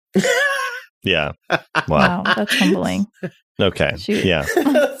 Wow. Yeah. Wow. Wow. That's humbling. Okay. Shoot. Yeah.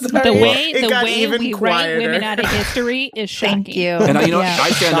 The way got we even write quieter. women out of history is shocking. Thank you. And you know, Yeah. I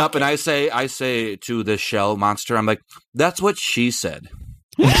stand up and I say to the shell monster, I'm like, that's what she said.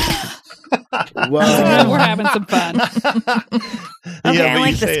 Whoa. We're having some fun. Okay, yeah, I but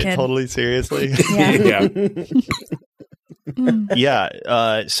like you say this it kid. totally seriously. Yeah.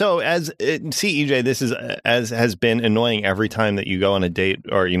 Yeah. So as CEJ, this is as has been annoying every time that you go on a date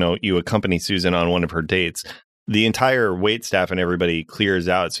or you accompany Susan on one of her dates. The entire wait staff and everybody clears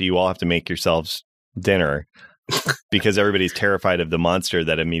out, so you all have to make yourselves dinner because everybody's terrified of the monster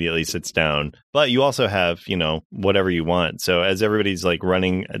that immediately sits down. But you also have whatever you want. So as everybody's like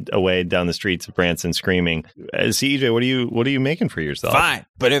running away down the streets of Branson screaming, CEJ, what are you making for yourself? Fine,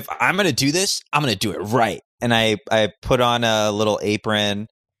 but if I'm going to do this, I'm going to do it right. And I put on a little apron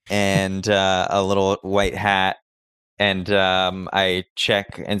and a little white hat, and I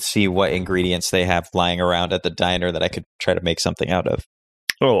check and see what ingredients they have lying around at the diner that I could try to make something out of.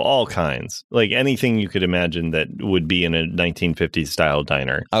 Oh, all kinds. Like anything you could imagine that would be in a 1950s style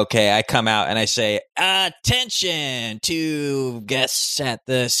diner. Okay, I come out and I say, attention to guests at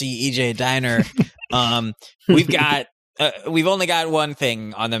the CEJ diner. We've only got one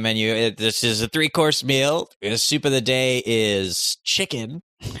thing on the menu. This is a 3-course meal. The soup of the day is chicken.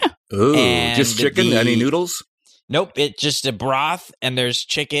 Ooh, And just chicken? the- Any noodles? Nope, it's just a broth, and there's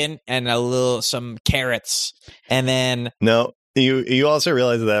chicken and some carrots, and then No, you also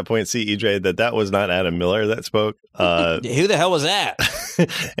realize at that point, CEJ, that was not Adam Miller that spoke. who the hell was that?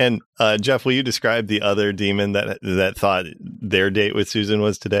 And Jeff, will you describe the other demon that thought their date with Susan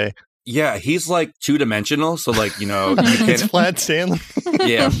was today? Yeah, he's like 2-dimensional. So like, you It's can Flat Stanley.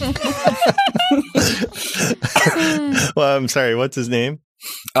 yeah. Well, I'm sorry. What's his name?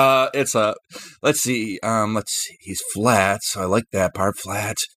 Let's see. He's flat, so I like that part,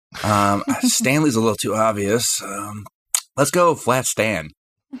 flat. Stanley's a little too obvious. Let's go Flat Stan.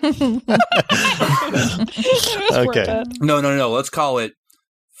 Okay. No. Let's call it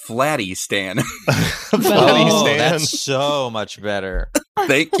Flatty Stan. Flatty Oh, Stan. that's so much better.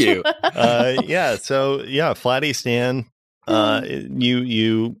 Thank you. Flatty Stan.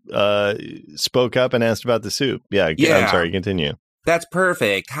 You spoke up and asked about the soup. I'm sorry, continue. That's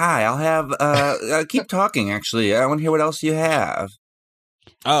perfect. Hi, I'll have keep talking. Actually, I want to hear what else you have.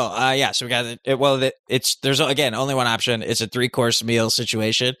 Oh, yeah. So we got there's again only one option. It's a 3-course meal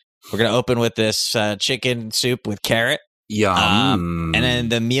situation. We're gonna open with this chicken soup with carrot. Yum. And then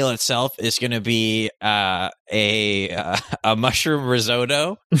the meal itself is going to be a mushroom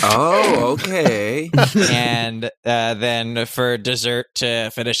risotto. Oh, okay. And then for dessert to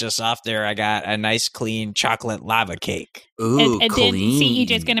finish us off there, I got a nice clean chocolate lava cake. Ooh, and clean. then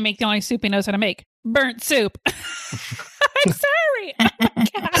CEJ's going to make the only soup he knows how to make. Burnt soup. I'm sorry.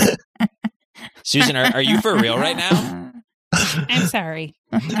 God. Susan, are you for real right now? I'm sorry.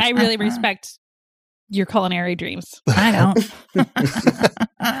 I really respect your culinary dreams. I don't.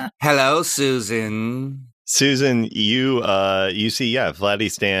 Hello, Susan. Susan, you see, Flatty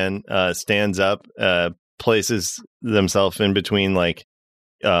Stan stands up, places themselves in between like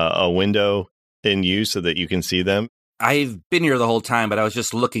a window in you so that you can see them. I've been here the whole time, but I was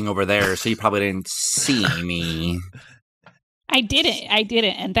just looking over there, so you probably didn't see me. I didn't.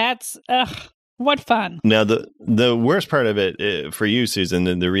 And that's what fun. Now, the worst part of it for you, Susan,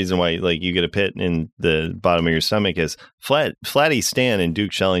 the reason why like you get a pit in the bottom of your stomach is Flatty Stan and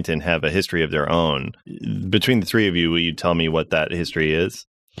Duke Shellington have a history of their own. Between the three of you, will you tell me what that history is?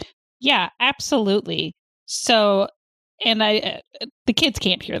 Yeah, absolutely. So, and the kids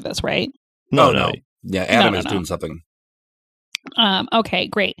can't hear this, right? No. Yeah, Adam is No. doing something. Okay,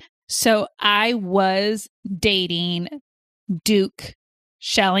 great. So I was dating Duke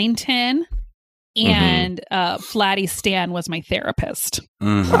Shellington, and Flatty Stan was my therapist.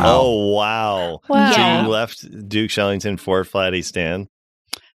 Mhm. Oh, wow. Wow. So Yeah. you left Duke Shellington for Flatty Stan?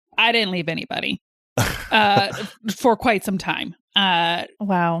 I didn't leave anybody for quite some time.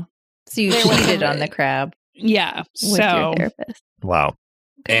 Wow. So you There was cheated a- on the crab Yeah. with So your therapist. Wow.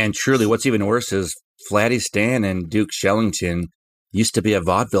 And truly, what's even worse is Flatty Stan and Duke Shellington used to be a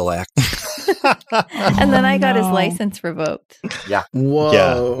vaudeville act. And then I got his no. license revoked.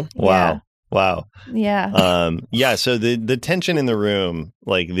 Whoa. Wow. Yeah. So the tension in the room,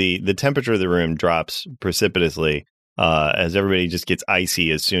 like the temperature of the room drops precipitously as everybody just gets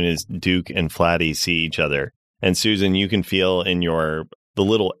icy as soon as Duke and Flatty see each other. And Susan, you can feel in the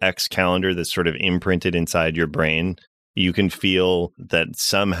little X calendar that's sort of imprinted inside your brain, you can feel that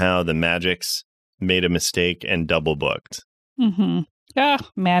somehow the Magics made a mistake and double booked. Mm-hmm. Oh,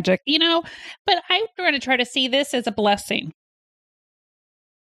 magic. But I'm going to try to see this as a blessing.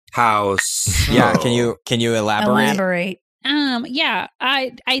 How so? Yeah, can you elaborate? Yeah,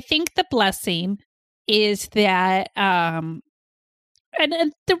 I think the blessing is that and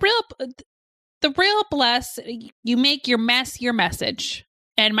the real bless, you make your mess your message.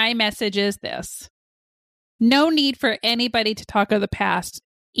 And my message is this. No need for anybody to talk of the past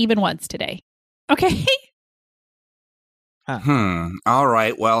even once today. Okay? All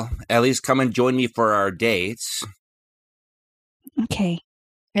right. Well, at least come and join me for our dates. Okay.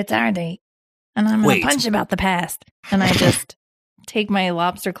 It's our date. And I'm going Wait. to punch about the past. And I just take my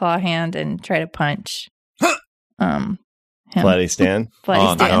lobster claw hand and try to punch him. Flatty Stan?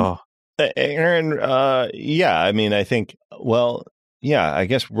 Flatty Stan. no. Aaron, I think, I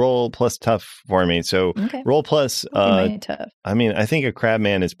guess roll plus tough for me. So Okay. roll plus, Okay, tough. I think a crab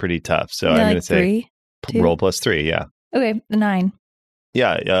man is pretty tough. So I'm Yeah, going to like say 3. 2. roll plus 3. Yeah. Okay, 9.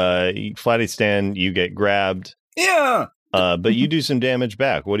 Yeah. Flatty Stan, you get grabbed, Yeah. but you do some damage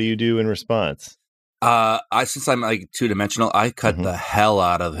back. What do you do in response? Since I'm like 2-dimensional, I cut the hell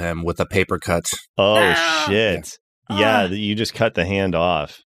out of him with a paper cut. Oh, Ah. shit. Yeah, you just cut the hand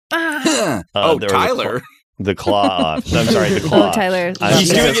off. Ah. Oh, there was Tyler. The claw off. I'm sorry, the claw. Oh, Tyler. I'm He's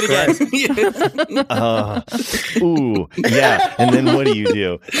so doing it again. Ooh, yeah. And then what do?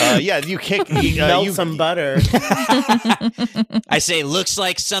 You kick. Melt You some butter. I say, looks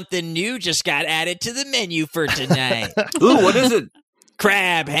like something new just got added to the menu for tonight. Ooh, what is it?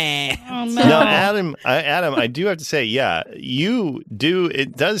 Crab ham. Oh, no. No, Adam, I do have to say, you do.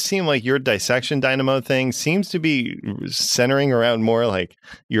 It does seem like your dissection dynamo thing seems to be centering around more like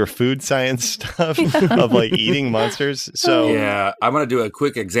your food science stuff of like eating monsters. So, Yeah, I'm going to do a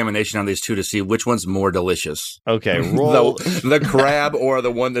quick examination on these two to see which one's more delicious. okay, roll. The crab or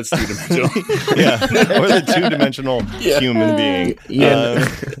the one that's 2-dimensional. Or the 2-dimensional human being. Yeah.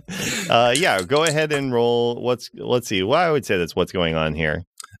 Go ahead and roll. Let's see. Well, I would say that's what's going on here.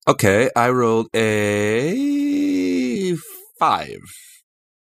 Okay, I rolled a 5.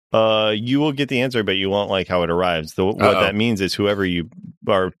 You will get the answer, but you won't like how it arrives. What that means is whoever you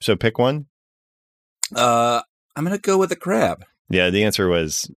are. So pick one. I'm going to go with the crab. Yeah, the answer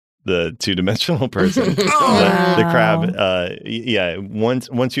was the two-dimensional person. The crab.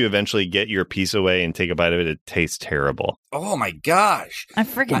 Once you eventually get your piece away and take a bite of it, it tastes terrible. Oh my gosh! I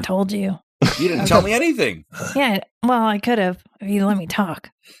freaking told you. You didn't tell me anything. Yeah, well, I could have if you let me talk.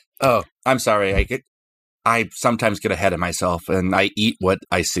 Oh, I'm sorry. I sometimes get ahead of myself, and I eat what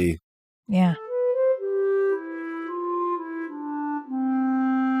I see. Yeah.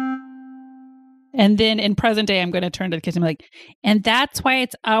 And then in present day, I'm going to turn to the kids and be like, and that's why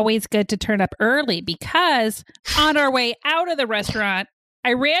it's always good to turn up early, because on our way out of the restaurant,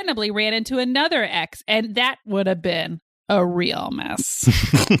 I randomly ran into another ex, and that would have been a real mess.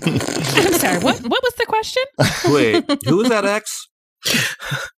 I'm sorry. What was the question? Wait, who was that ex?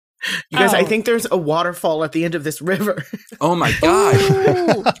 You guys, I think there's a waterfall at the end of this river. Oh my gosh.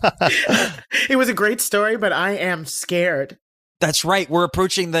 It was a great story, but I am scared. That's right. We're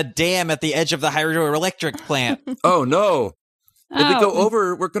approaching the dam at the edge of the hydroelectric plant. Oh no! If we go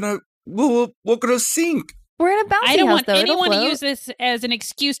over, we're gonna sink. We're in a bouncy I don't house, want though. anyone to It'll use this as an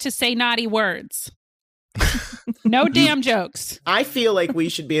excuse to say naughty words. No damn jokes. I feel like we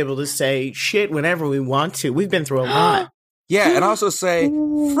should be able to say shit whenever we want to. We've been through a lot. Yeah, and also say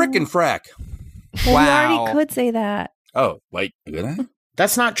frickin' frack. Well, Wow. we already could say that. Oh, wait, did I?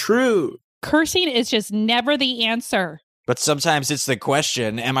 That's not true. Cursing is just never the answer. But sometimes it's the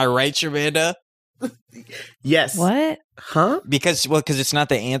question. Am I right, Shamanda? Yes. What? Huh? Because it's not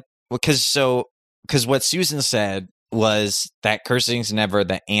the answer. Because what Susan said was that cursing's never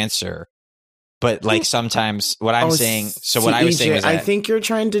the answer. But like sometimes what I'm saying. So what I was saying was that I think you're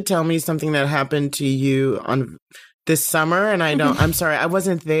trying to tell me something that happened to you on this summer, and I don't. I'm sorry, I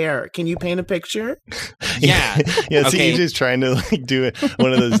wasn't there. Can you paint a picture? Yeah. Yeah. Okay. See, EJ's trying to like do it,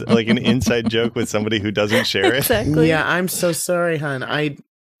 one of those like an inside joke with somebody who doesn't share it. Exactly. Yeah, I'm so sorry, hon.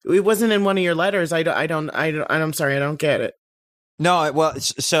 It wasn't in one of your letters. I'm sorry, I don't get it. No, well,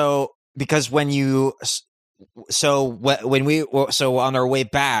 so because when we on our way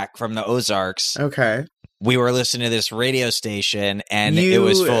back from the Ozarks, Okay. we were listening to this radio station, and it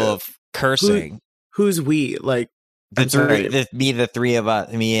was full of cursing. Who's we? Like The I'm sorry. the three of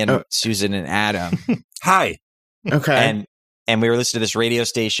us, me and Susan and Adam, Hi. Okay. and we were listening to this radio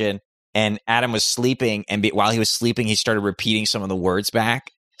station, and Adam was sleeping, and while he was sleeping, he started repeating some of the words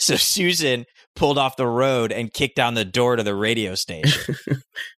back. So Susan pulled off the road and kicked down the door to the radio station.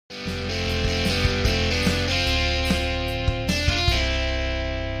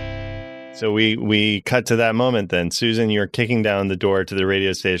 So we cut to that moment then. Susan, you're kicking down the door to the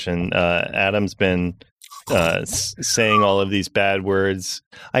radio station. Adam's been saying all of these bad words.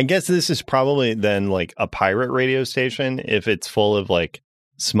 I guess this is probably then like a pirate radio station if it's full of like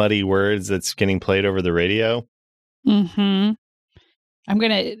smutty words that's getting played over the radio. Mm-hmm. I'm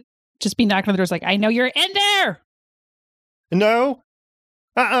going to just be knocking on the doors like, I know you're in there. No.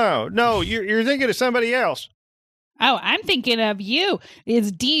 No, you're thinking of somebody else. Oh, I'm thinking of you.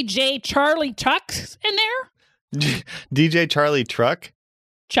 Is DJ Charlie Chuck in there? DJ Charlie Truck?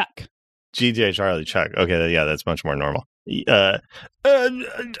 Chuck. GJ Charlie Chuck. Okay, yeah, that's much more normal. No.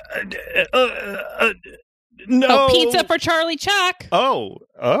 Oh, pizza for Charlie Chuck. Oh.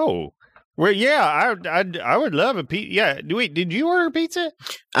 Well, yeah, I would love a pizza. Yeah, wait, did you order pizza?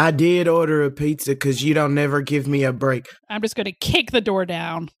 I did order a pizza because you don't never give me a break. I'm just going to kick the door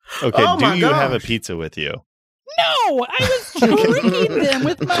down. Okay, Oh my do you have a gosh. pizza with you? No, I was tricking them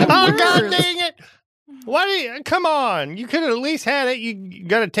with my Oh, words. God dang it. Why do you, come on. You could have at least had it. You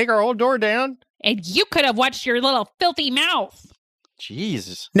got to take our whole door down. And you could have watched your little filthy mouth.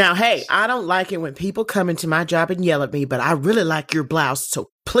 Jesus. Now, hey, I don't like it when people come into my job and yell at me, but I really like your blouse, so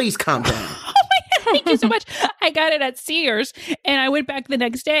please calm down. Oh my God, thank you so much. I got it at Sears, and I went back the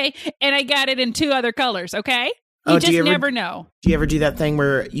next day, and I got it in 2 other colors, okay? You Oh, just do you ever- never know. Do you ever do that thing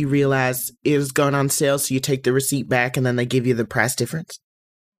where you realize it was going on sale, so you take the receipt back and then they give you the price difference?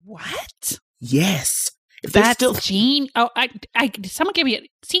 What? Yes. If they're That's still Gene. Oh, someone give me a,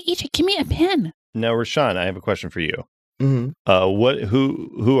 see, EJ, give me a pen. Now, Rashawn, I have a question for you. Mhm.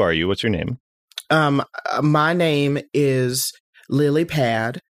 Who are you? What's your name? My name is Lily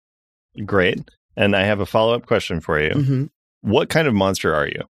Pad. Great. And I have a follow-up question for you. Mhm. What kind of monster are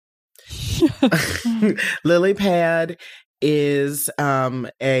you? Lily Pad is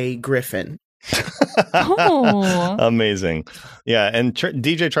a griffin. Oh. Amazing. Yeah, and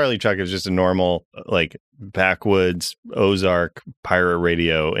DJ Charlie Chuck is just a normal, like, backwoods Ozark pirate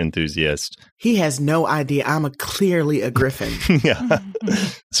radio enthusiast. He has no idea I'm clearly a griffin. Yeah.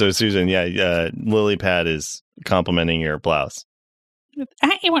 So, Susan, Lily Pad is complimenting your blouse.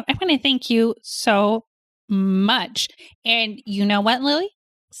 I want to thank you so much. And you know what, Lily?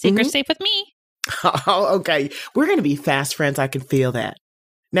 Secret's safe with me. Oh, okay. We're going to be fast friends. I can feel that.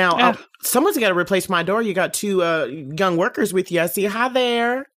 Now, someone's got to replace my door. You got two young workers with you. I see. Hi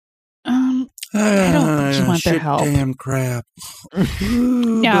there. I don't think you want their help. Damn crap.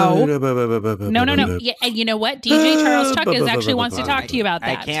 No. Yeah, and you know what? DJ Charles Chuck actually wants to talk to you about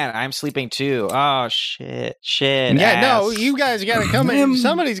that. I can't. I'm sleeping too. Oh, shit. Yeah, no, you guys got to come in.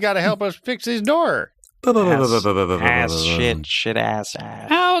 Somebody's got to help us fix this door. Shit ass.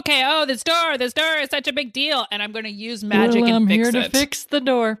 Oh, okay. Oh, this door is such a big deal. And I'm going to use magic and fix it. I'm here to fix the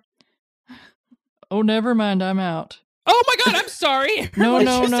door. Oh, never mind. I'm out. Oh my God, I'm sorry. No.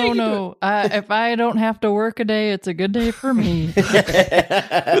 If I don't have to work a day, it's a good day for me. Who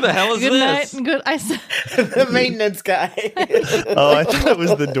the hell is Good this? night and good. The maintenance guy. Oh, I thought it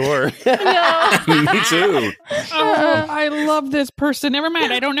was the door. No. Me too. Oh, I love this person. Never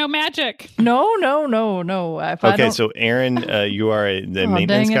mind. I don't know magic. No. Okay, so Aaron, you are the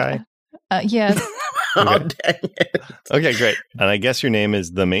maintenance guy? Yes. Oh, dang it. Okay, great. And I guess your name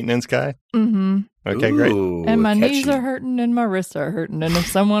is the maintenance guy? Mm-hmm. Okay, great. Ooh, And my catchy. knees are hurting and my wrists are hurting. And if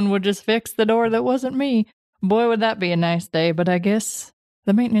someone would just fix the door that wasn't me, boy, would that be a nice day. But I guess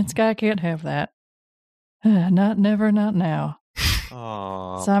the maintenance guy can't have that. Not now.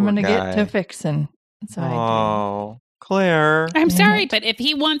 Oh, So I'm poor going to guy. get to fixing. So Oh, Claire. I'm Damn sorry, it. but if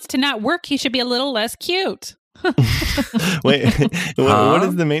he wants to not work, he should be a little less cute. Wait, what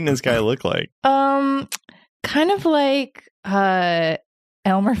does the maintenance guy look like? Kind of like Elmer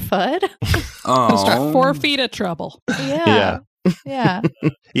Fudd. Oh. 4 feet of trouble. Yeah. Yeah,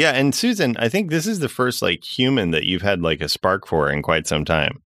 and Susan, I think this is the first like human that you've had like a spark for in quite some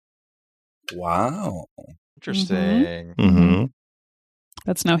time. Wow. Interesting. Mm-hmm.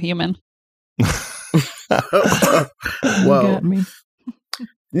 That's no human. Whoa. Got me.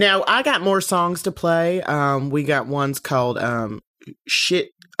 Now, I got more songs to play. We got ones called Shit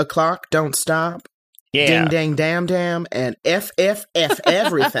O'Clock, Don't Stop, Yeah. Ding Dang Damn Damn, and FFF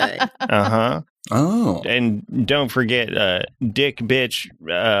Everything. Uh-huh. Oh. And don't forget Dick Bitch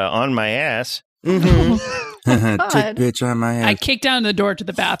on my ass. Mm-hmm. Tick bitch on my I ass. kicked down the door to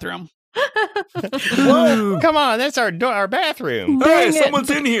the bathroom. Whoa, come on, that's our bathroom. Hey, Dang it. someone's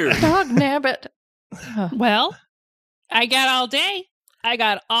in here. Dog nabbit. Well, I got all day. I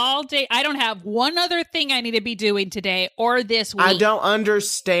don't have one other thing I need to be doing today or this week. I don't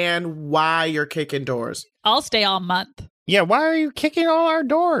understand why you're kicking doors. I'll stay all month. Yeah, why are you kicking all our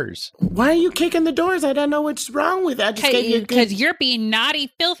doors? Why are you kicking the doors? I don't know what's wrong with it. I just gave you a Because good... you're being naughty,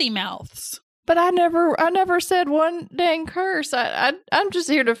 filthy mouths. But I never said one dang curse. I'm just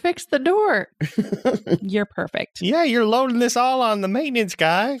here to fix the door. You're perfect. Yeah, you're loading this all on the maintenance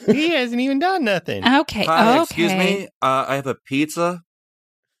guy. He hasn't even done nothing. Okay. Hi, okay. excuse me. I have a pizza.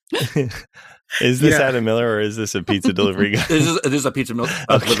 Is this Yeah. Adam Miller or is this a pizza delivery guy? This is a pizza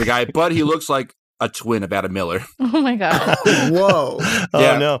delivery guy, but he looks like a twin of Adam Miller. Oh my god. Whoa. Oh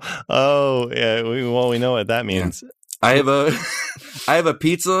Yeah. no! Oh yeah. We know what that means. I have a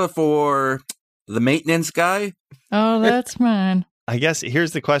pizza for the maintenance guy. Oh, that's mine. I guess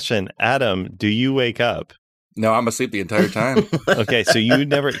here's the question, Adam. Do you wake up? No, I'm asleep the entire time. Okay, so you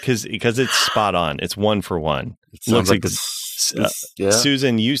never because it's spot on. It's 1 for 1. It sounds Looks like yeah.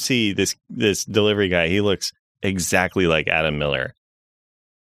 Susan, you see this delivery guy. He looks exactly like Adam Miller.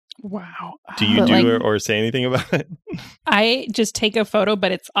 Wow. Do you But, do like- or say anything about it? I just take a photo,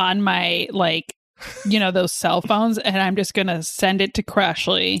 but it's on my, those cell phones, and I'm just going to send it to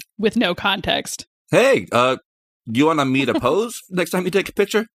Crashly with no context. Hey, you want me to pose next time you take a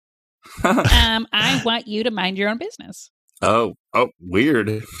picture? I want you to mind your own business. Oh,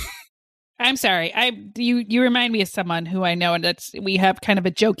 weird. I'm sorry. You remind me of someone who I know, and we have kind of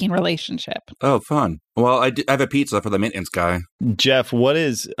a joking relationship. Oh, fun. Well, I have a pizza for the maintenance guy. Jeff, what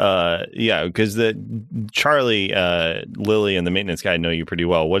is because the Charlie, Lily, and the maintenance guy know you pretty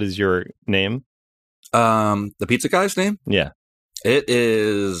well. What is your name? The pizza guy's name? Yeah. It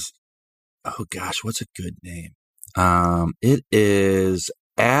is. Oh gosh, what's a good name? It is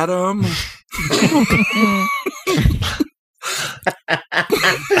Adam.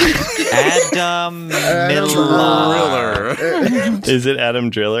 Adam Driller. Is it Adam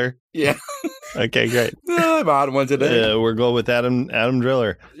Driller? Yeah. Okay, great. I'm on one today. We're going with Adam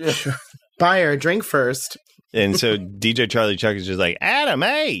Driller. Buy her a drink first. And so DJ Charlie Chuck is just like, Adam,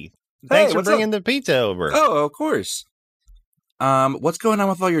 hey, thanks for what's bringing the pizza over. Oh, of course. What's going on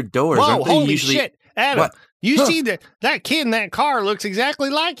with all your doors? Whoa, Aren't they holy usually... shit. Adam, What? you Huh. see that kid in that car looks exactly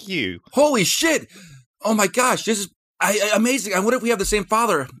like you. Holy shit! Oh my gosh, this is amazing. I wonder if we have the same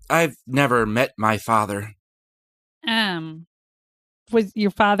father. I've never met my father. Was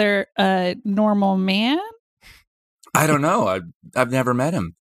your father a normal man? I don't know. I've never met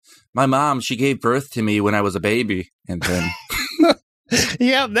him. My mom, she gave birth to me when I was a baby, and then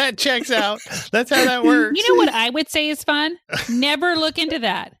Yep, that checks out. That's how that works. You know what I would say is fun? Never look into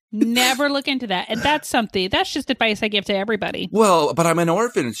that. Never look into that. And that's just advice I give to everybody. well, but I'm an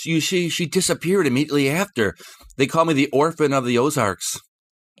orphan. She disappeared immediately after. They call me the orphan of the Ozarks.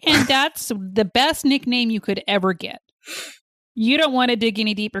 And that's the best nickname you could ever get. You don't want to dig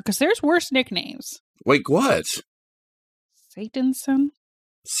any deeper because there's worse nicknames. Wait, what? Satan's son?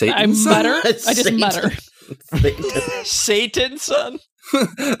 Satan's I mutter. It's I just Satan. mutter. Satan's son.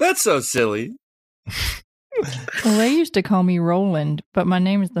 That's so silly. Well, they used to call me Roland, but my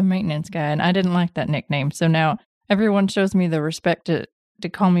name is the maintenance guy, and I didn't like that nickname. So now everyone shows me the respect to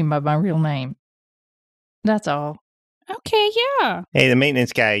call me by my real name. That's all. Okay, yeah. Hey, the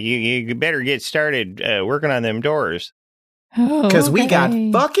maintenance guy, you better get started working on them doors. Because we got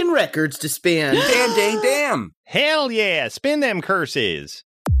Okay. fucking records to spin. Damn, dang, damn. Hell yeah, spin them curses.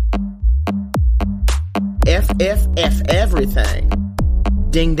 F everything.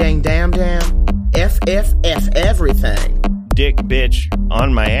 Ding dang damn damn. F everything. Dick bitch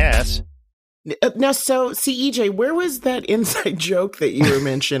on my ass. Now, so CEJ, where was that inside joke that you were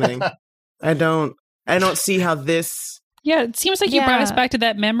mentioning? I don't see how this. Yeah, it seems like you brought us Yeah. back to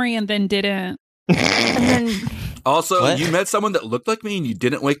that memory and then didn't. And then, Also, What? you met someone that looked like me and you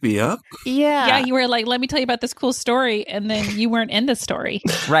didn't wake me up? yeah. Yeah, you were like, let me tell you about this cool story. And then you weren't in the story.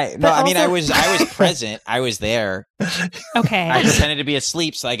 Right. No, But I mean, I also- was present. I was there. Okay. I pretended to be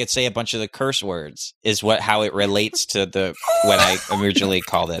asleep so I could say a bunch of the curse words. Is how it relates to when I originally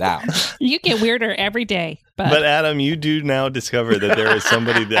called it out. You get weirder every day. But Adam, you do now discover that there is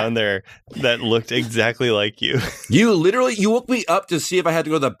somebody down there that looked exactly like you. You woke me up to see if I had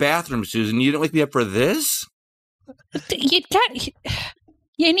to go to the bathroom, Susan. You didn't wake me up for this?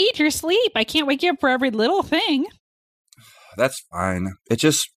 You need your sleep. I can't wake you up for every little thing. That's fine.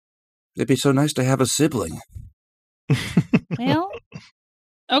 It'd be so nice to have a sibling. Well,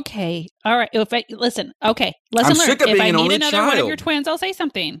 okay. All right. Listen, okay. I'm Lesson learned. sick of If being I an need only another one of child. your twins, I'll say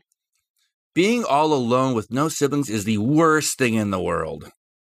something. Being all alone with no siblings is the worst thing in the world.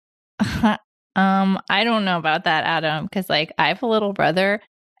 I don't know about that, Adam, because like I have a little brother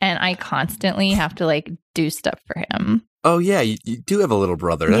and I constantly have to like do stuff for him. Oh, yeah, you do have a little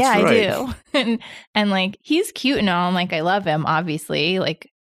brother. That's yeah, right. I do. and like he's cute and all, and like I love him, obviously. Like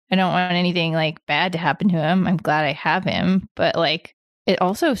I don't want anything like bad to happen to him. I'm glad I have him, but like it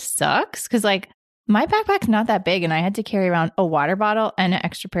also sucks because like my backpack's not that big and I had to carry around a water bottle and an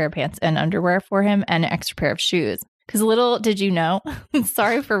extra pair of pants and underwear for him and an extra pair of shoes. Because little did you know,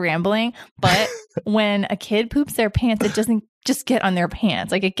 sorry for rambling, but when a kid poops their pants, it doesn't just get on their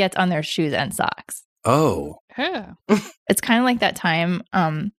pants. Like it gets on their shoes and socks. Oh, Yeah. It's kind of like that time,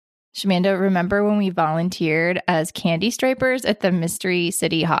 Shamanda, remember when we volunteered as candy stripers at the Mystery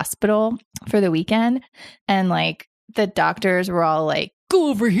City Hospital for the weekend? And like the doctors were all like, go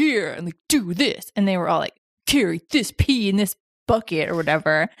over here and like do this. And they were all like, carry this pee in this bucket or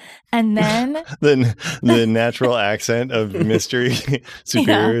whatever. And then The natural accent of Mystery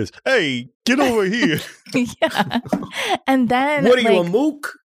Superior is, hey, get over here. yeah. And then What are you, a like,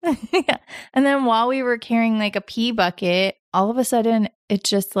 mook? yeah. And then while we were carrying like a pee bucket, all of a sudden it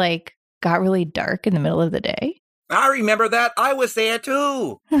just like got really dark in the middle of the day. I remember that. I was there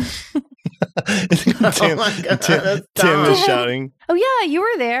too. Tim, Oh my God, Tim is stop. shouting. Oh yeah, you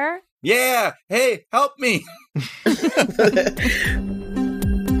were there. Yeah. Hey, help me.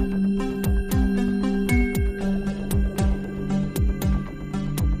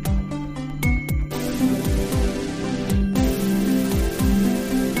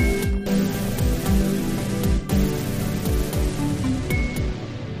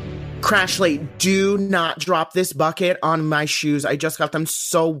 Crashly, do not drop this bucket on my shoes. I just got them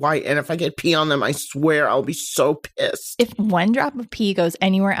so white, and if I get pee on them, I swear I'll be so pissed. If one drop of pee goes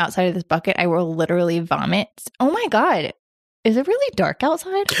anywhere outside of this bucket, I will literally vomit. Oh my God. Is it really dark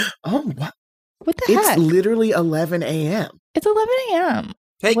outside? Oh, what? What the It's heck? literally 11 a.m. It's 11 a.m.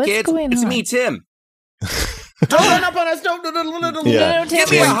 Hey, What's kids. going It's on? me, Tim. Don't run up on us. Don't. Yeah. No,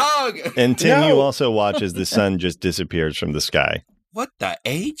 Give me Tim. a hug. And Tim, No. you also watch as the sun just disappears from the sky. What the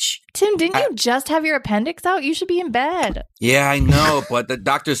H? Tim, didn't you just have your appendix out? You should be in bed. Yeah, I know, but the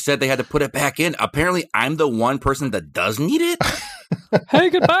doctor said they had to put it back in. Apparently, I'm the one person that does need it. Hey,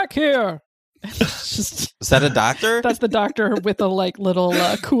 get back here. Just, Is that a doctor? that's the doctor with a like little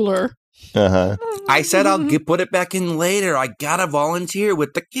cooler. Uh-huh. I said I'll put it back in later. I gotta volunteer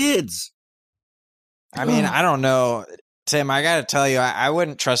with the kids. I mean, I don't know. Tim, I got to tell you, I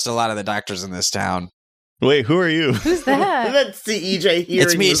wouldn't trust a lot of the doctors in this town. Wait, who are you? Who's that? That's CEJ hearing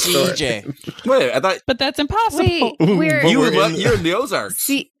It's me, the story. CEJ. Wait, I thought But that's impossible. Wait, where? you're in the Ozarks.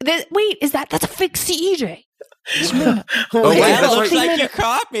 Wait, that's a fake CEJ. Oh, Oh, wait, Well, that's it looks right. like you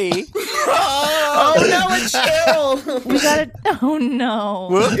caught me. oh no, it's Cheryl. We gotta. Oh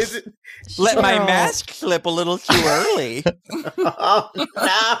no! Is it? Let my Cheryl. mask slip a little too early. Oh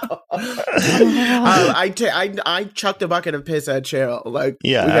no! I chucked a bucket of piss at Cheryl. Like,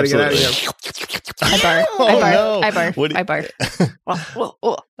 Yeah, we gotta get out of absolutely. here. I barf. Oh, I barf. no. I barf. What do- I barf.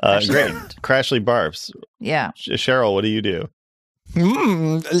 Great. Crashly barfs. Yeah. Cheryl, what do you do?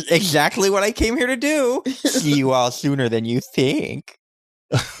 Exactly what I came here to do. See you all sooner than you think.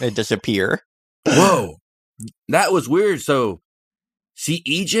 I disappear. Whoa, that was weird. So,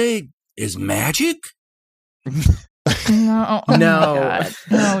 CEJ is magic? No. Oh No. My God.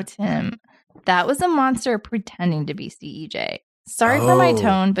 No, Tim. That was a monster pretending to be CEJ. Sorry for my Oh.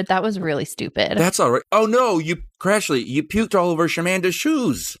 tone, but that was really stupid. That's all right. Oh no, you puked all over Shamanda's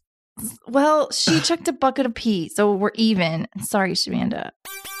shoes. Well, she chucked a bucket of pee, so we're even. Sorry, Shamanda.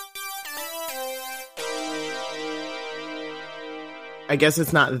 I guess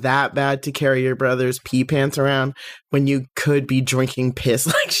it's not that bad to carry your brother's pee pants around when you could be drinking piss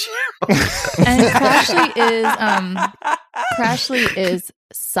like Cheryl. And Crashly is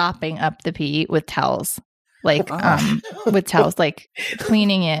sopping up the pee with towels. Like with towels, like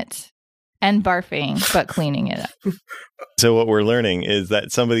cleaning it and barfing, but cleaning it up. So what we're learning is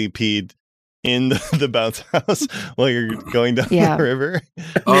that somebody peed in the bounce house while you're going down Yeah. the river.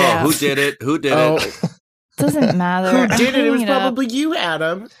 Oh, Yeah. who did it? Who did Oh, it? Doesn't matter. who I'm did it? It was cleaning up. probably you,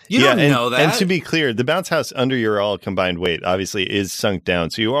 Adam. You don't know that. And to be clear, the bounce house under your all combined weight obviously is sunk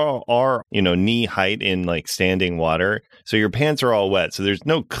down. So you all are, knee height in like standing water. So your pants are all wet. So there's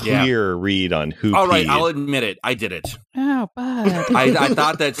no clear read on who all right, peed. I'll admit it. I did it. Oh, bud. I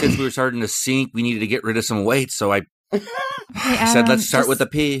thought that since we were starting to sink, we needed to get rid of some weight. So I Hey, said, Adam, let's start just with the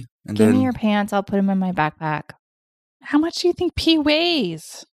pee. And Give then, me your pants. I'll put them in my backpack. How much do you think P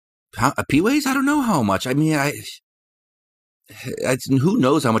weighs? a pee weighs? I don't know how much. I mean, who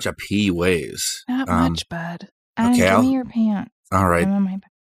knows how much a pee weighs? Not much, bud. Adam, Okay, give me your pants. All right. I'm in my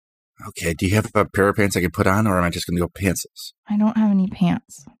back. Okay. Do you have a pair of pants I can put on, or am I just going to go pantsless? I don't have any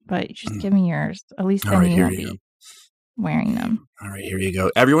pants, but just give me yours. At least All then right, you here won't you be go. wearing them. All right, here you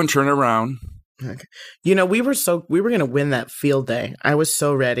go. Everyone turn around. Okay. We were gonna win that field day. I was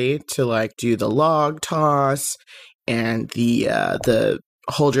so ready to like do the log toss and the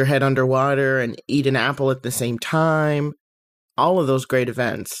hold your head underwater and eat an apple at the same time. All of those great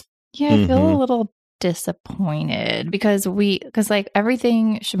events. Yeah, I feel Mhm. a little disappointed because like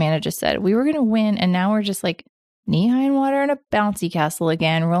everything Shamana just said, we were gonna win, and now we're just like knee high in water in a bouncy castle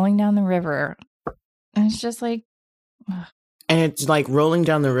again, rolling down the river. And it's just like, And it's like rolling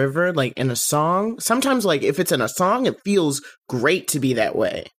down the river, like in a song. Sometimes, like if it's in a song, it feels great to be that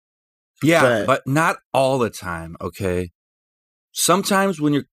way. Yeah, but not all the time, okay? Sometimes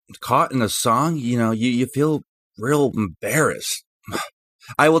when you're caught in a song, you feel real embarrassed.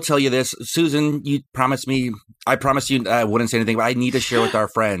 I will tell you this, Susan, I promised you I wouldn't say anything, but I need to share with our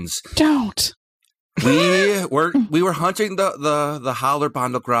friends. Don't. We were hunting the Howler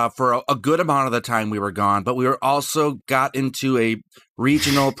Bondelgrab for a good amount of the time we were gone, but we were also got into a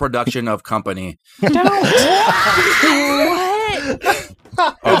regional production of Company. Don't.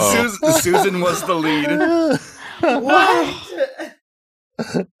 what? And Susan was the lead. What?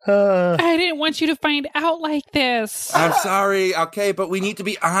 I didn't want you to find out like this. I'm sorry, okay, but we need to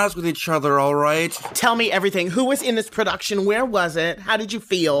be honest with each other, all right? Tell me everything. Who was in this production? Where was it? How did you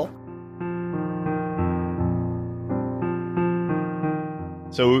feel?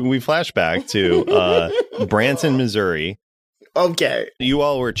 So we flash back to Branson, Missouri. Okay. You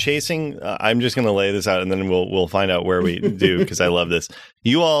all were chasing. I'm just going to lay this out, and then we'll find out where we do because I love this.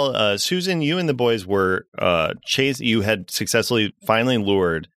 You all, Susan, you and the boys were You had successfully finally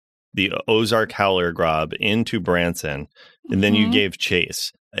lured the Ozark Howler Grab into Branson, and then you gave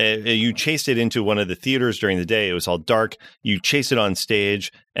chase. You chased it into one of the theaters during the day. It was all dark. You chased it on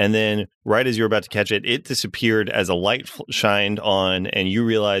stage, and then right as you were about to catch it, it disappeared as a light shined on, and you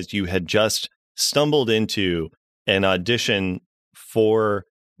realized you had just stumbled into an audition for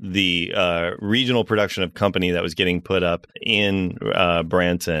the regional production of Company that was getting put up in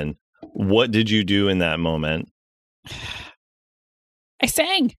Branson. What did you do in that moment? I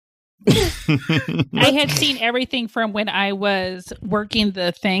sang. I had seen everything from when I was working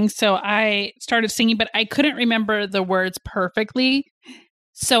the thing, so I started singing, but I couldn't remember the words perfectly.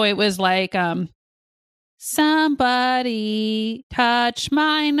 So it was like, somebody touch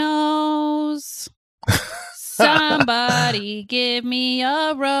my nose. Somebody give me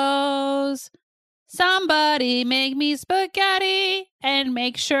a rose. Somebody make me spaghetti and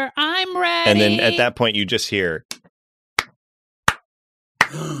make sure I'm ready. And then at that point, you just hear.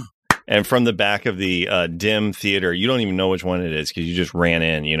 And from the back of the dim theater, you don't even know which one it is because you just ran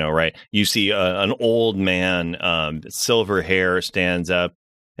in, right? You see an old man, silver hair, stands up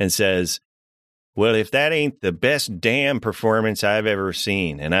and says, "Well, if that ain't the best damn performance I've ever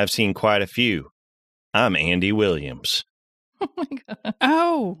seen, and I've seen quite a few, I'm Andy Williams." Oh my God.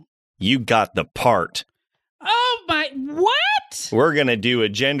 Oh. You got the part. Oh my, what? We're going to do a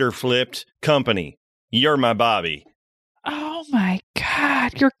gender-flipped company. You're my Bobby. Oh my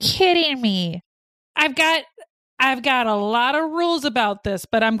God, you're kidding me. I've got a lot of rules about this,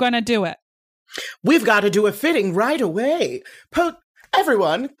 but I'm going to do it. We've got to do a fitting right away.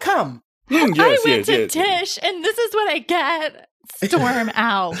 Everyone, come. I went to Tish, and this is what I get. Storm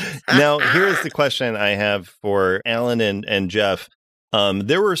out. Now, here's the question I have for Alan and Jeff.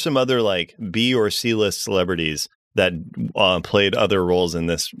 There were some other like B or C-list celebrities that played other roles in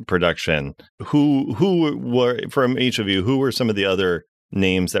this production. Who were, from each of you, who were some of the other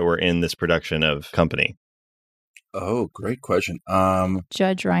names that were in this production of Company? Oh, great question.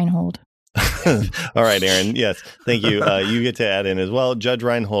 Judge Reinhold. All right, Aaron. Yes, thank you. You get to add in as well. Judge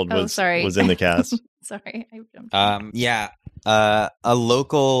Reinhold was in the cast. Sorry, I jumped. A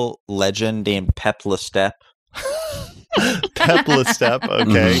local legend named Pep Lestep. Pep Lestep.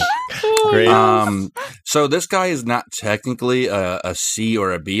 Okay, great. So this guy is not technically a C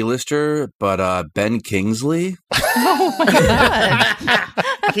or a B lister, but Ben Kingsley. Oh my God.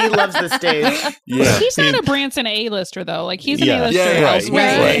 He loves the stage. Yeah, He's not a Branson A-lister, though. Like, he's an A-lister right.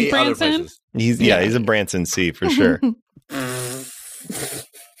 elsewhere Right. in Branson. He's a Branson C for sure.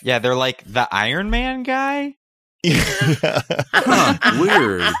 Yeah, they're like the Iron Man guy. Huh,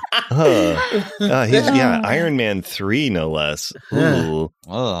 weird. He's Iron Man 3 no less. Ooh.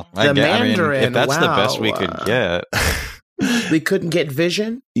 Oh, The Mandarin, if that's the best we wow. could get. We couldn't get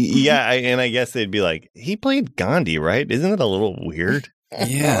Vision. Yeah, and I guess they'd be like, he played Gandhi, right? Isn't it a little weird?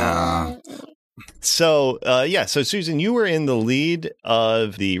 Yeah. So, so Susan, you were in the lead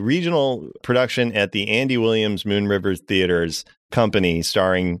of the regional production at the Andy Williams Moon River Theaters Company,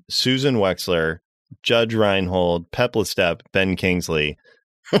 starring Susan Wexler, Judge Reinhold, Pep Lestep, Ben Kingsley.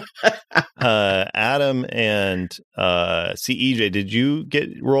 Adam and CEJ, did you get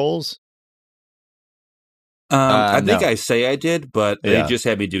roles? I think no. I say I did, but they just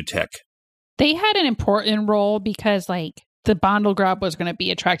had me do tech. They had an important role because, like, the Bondle Grub was going to be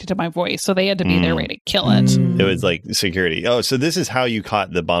attracted to my voice, so they had to be there ready to kill it. It was like security. Oh, so this is how you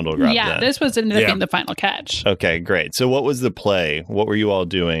caught the Bondle Grub. Yeah, then. this was ended up being the final catch. Okay, great. So what was the play? What were you all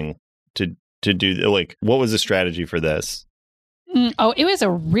doing to do, like, what was the strategy for this? It was a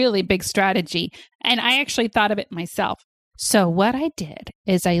really big strategy, and I actually thought of it myself. So what I did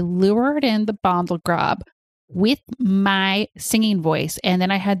is I lured in the Bondle Grub with my singing voice, and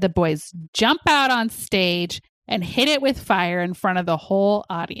then I had the boys jump out on stage and hit it with fire in front of the whole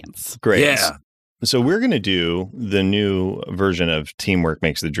audience. Great. Yeah. So we're going to do the new version of Teamwork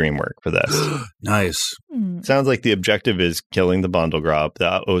Makes the Dream Work for this. Nice. Sounds like the objective is killing the Bondle Grub,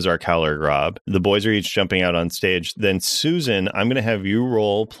 the Ozark Howler Grub. The boys are each jumping out on stage. Then Susan, I'm going to have you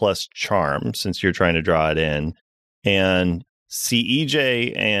roll plus charm since you're trying to draw it in. And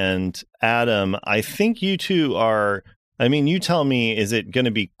CEJ and Adam, I think you two are, you tell me, is it going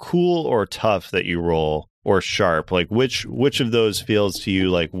to be cool or tough that you roll? Or sharp, like which of those feels to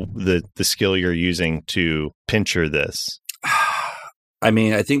you like the skill you're using to pincher this?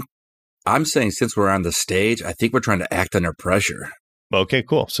 I think I'm saying since we're on the stage, I think we're trying to act under pressure. Okay,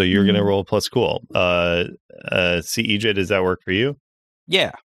 cool. So you're going to roll plus cool. CEJ, does that work for you?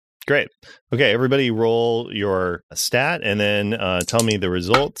 Yeah. Great. Okay, everybody roll your stat and then tell me the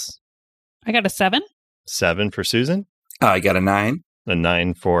results. I got a 7. 7 for Susan. I got a 9. A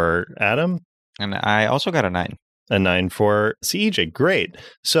 9 for Adam. And I also got a 9. A 9 for CEJ. Great.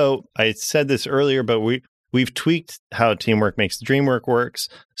 So I said this earlier, but we've tweaked how Teamwork Makes the Dream Work works.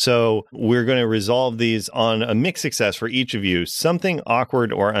 So we're going to resolve these on a mixed success for each of you. Something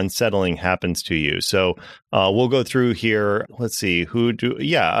awkward or unsettling happens to you. So we'll go through here. Let's see.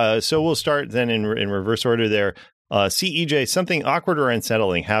 So we'll start then in reverse order there. CEJ, something awkward or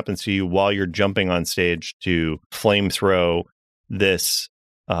unsettling happens to you while you're jumping on stage to flame throw this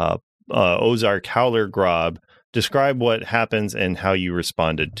Ozark Howler Grub. Describe what happens and how you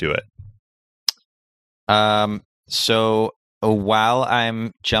responded to it. So while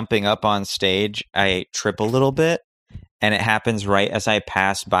I'm jumping up on stage, I trip a little bit, and it happens right as I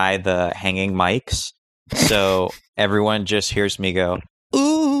pass by the hanging mics. So everyone just hears me go,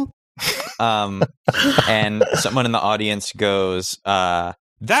 ooh. And someone in the audience goes,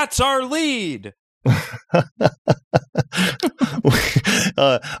 that's our lead.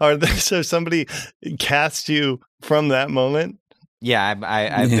 So somebody cast you from that moment? Yeah,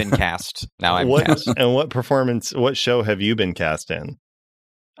 I've been cast. Now I'm cast. And what show have you been cast in?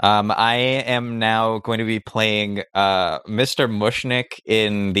 I am now going to be playing Mr. Mushnick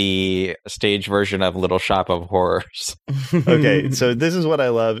in the stage version of Little Shop of Horrors. Okay, so this is what I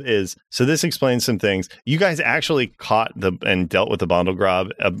love so this explains some things. You guys actually caught and dealt with the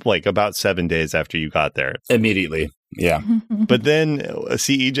Bondlegrob like about 7 days after you got there. Immediately. Yeah. But then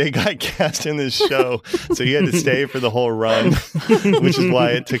CEJ got cast in this show, so you had to stay for the whole run, which is why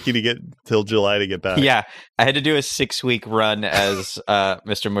it took you to get till July to get back. Yeah, I had to do a 6-week run as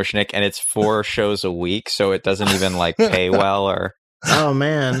Mr. Mushnick, and it's 4 shows a week, so it doesn't even like pay well or... Oh,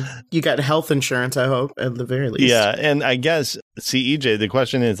 man. You got health insurance, I hope, at the very least. Yeah, and I guess, CEJ, the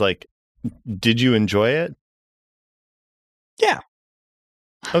question is, like, did you enjoy it? Yeah.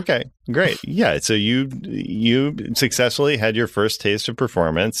 Okay, great. Yeah, so you successfully had your first taste of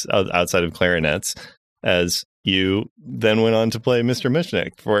performance outside of clarinets as you then went on to play Mr.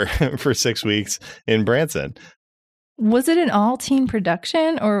 Mushnick for 6 weeks in Branson. Was it an all-teen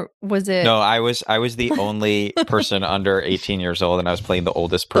production, or was it... No, I was the only person under 18 years old, and I was playing the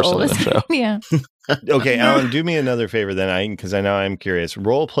oldest person in the show. Yeah. Okay, Alan, do me another favor then, because I know I'm curious.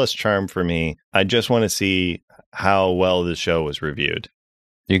 Roll plus charm for me. I just want to see how well the show was reviewed.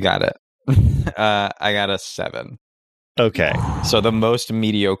 You got it. I got a 7. Okay. So the most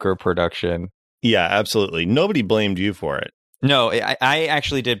mediocre production. Yeah, absolutely. Nobody blamed you for it. No, I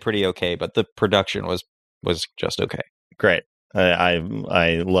actually did pretty okay, but the production was just okay. Great. I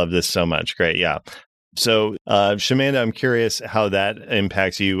love this so much. Great. Yeah. So, Shamanda, I'm curious how that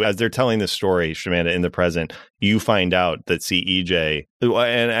impacts you. As they're telling the story, Shamanda, in the present, you find out that CEJ,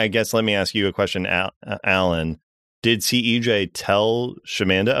 and I guess let me ask you a question, Alan. Did CEJ tell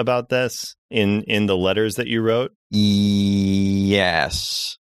Shamanda about this in the letters that you wrote? Yes.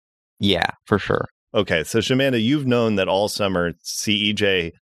 Yeah, for sure. Okay, so Shamanda, you've known that all summer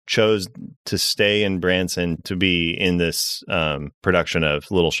CEJ chose to stay in Branson to be in this production of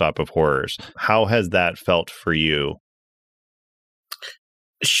Little Shop of Horrors. How has that felt for you?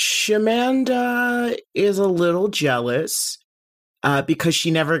 Shamanda is a little jealous. Because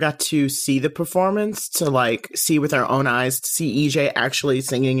she never got to see the performance, to like see with our own eyes, to see EJ actually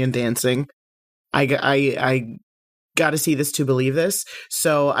singing and dancing. I got to see this to believe this.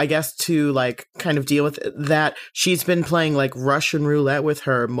 So I guess to like kind of deal with that, she's been playing like Russian roulette with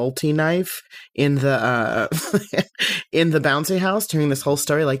her multi-knife in the in the bouncy house during this whole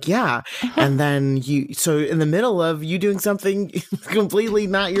story. Like, yeah. And then so in the middle of you doing something completely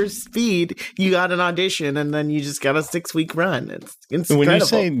not your speed, you got an audition, and then you just got a 6-week run. It's incredible. When you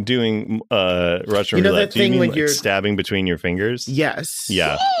say doing Russian roulette, do you mean when you're stabbing between your fingers? Yes.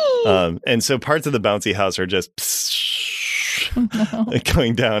 Yeah. And so parts of the bouncy house are just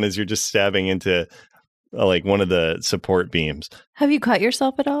going down as you're just stabbing into like one of the support beams. Have you cut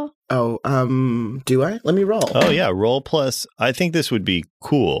yourself at all? Oh, do I? Let me roll. Oh yeah, roll plus. I think this would be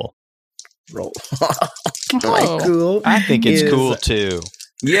cool. Roll. My cool. I think it's cool too.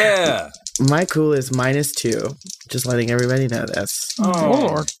 Yeah. My cool is -2. Just letting everybody know this.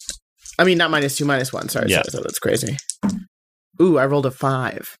 Oh. I mean, not -2, -1. Sorry, Yeah. so that's crazy. Ooh, I rolled a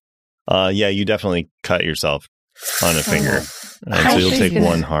 5. Yeah, you definitely cut yourself on a finger. So you'll take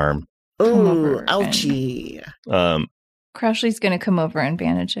 1 harm. Ooh, ouchie. Crashly's going to come over and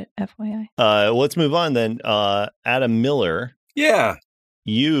bandage it, FYI. Let's move on then. Adam Miller. Yeah.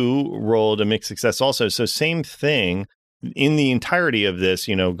 You rolled a mixed success also. So same thing in the entirety of this,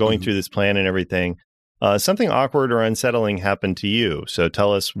 going through this plan and everything. Something awkward or unsettling happened to you. So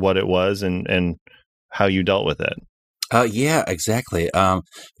tell us what it was and how you dealt with it. Yeah, exactly.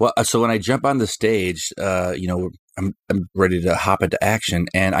 So when I jump on the stage, I'm ready to hop into action,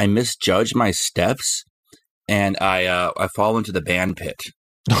 and I misjudge my steps, and I fall into the band pit.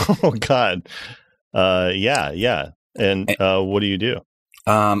 Oh God. Yeah. And what do you do?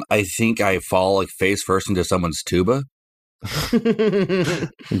 I think I fall like face first into someone's tuba.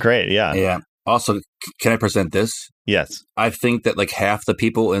 Great. Yeah. Yeah. Also, can I present this? Yes. I think that like half the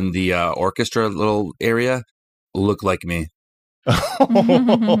people in the orchestra little area look like me.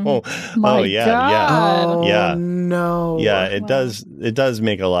 Oh yeah, God. yeah. Oh, no. Yeah, it does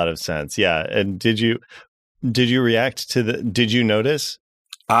make a lot of sense. Yeah. And did you react to did you notice?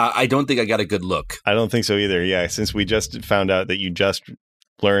 I don't think I got a good look. I don't think so either. Yeah, since we just found out that you just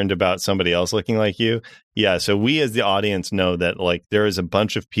learned about somebody else looking like you. Yeah, so we as the audience know that like there is a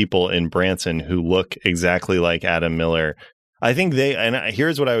bunch of people in Branson who look exactly like Adam Miller. I think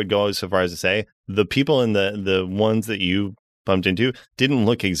here's what I would go so far as to say, the people in the ones that you bumped into didn't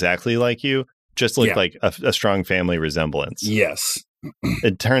look exactly like you, just looked like a strong family resemblance. Yes.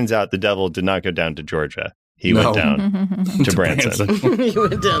 It turns out the devil did not go down to Georgia. He went down to Branson. He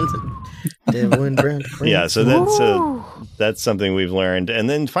went down to devil and Branson. Yeah, so that's something we've learned. And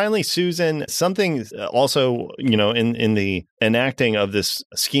then finally, Susan, something also, in the enacting of this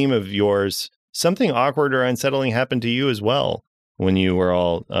scheme of yours, something awkward or unsettling happened to you as well when you were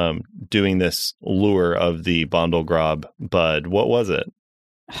all doing this lure of the Bondlegrob bud. What was it?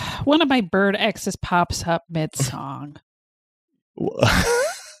 One of my bird exes pops up mid-song.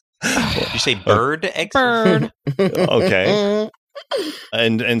 Did you say bird? Bird. Okay.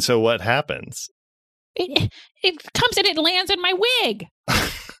 And so what happens? It comes and it lands in my wig.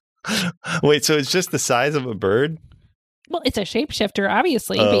 Wait, so it's just the size of a bird? Well, it's a shapeshifter,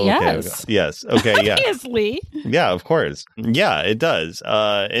 obviously, but Okay, yes. okay. Yes. Okay, yeah. Obviously. Yeah, of course. Yeah, it does.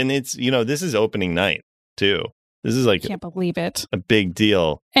 And it's, this is opening night, too. This is like I can't believe it. a big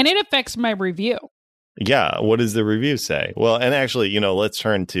deal. And it affects my review. Yeah. What does the review say? Well, and actually, let's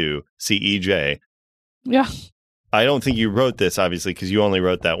turn to CEJ. Yeah. I don't think you wrote this, obviously, because you only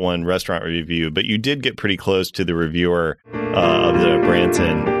wrote that one restaurant review, but you did get pretty close to the reviewer of the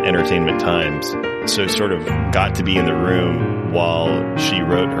Branson Entertainment Times. So sort of got to be in the room while she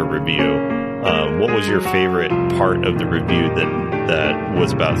wrote her review. What was your favorite part of the review that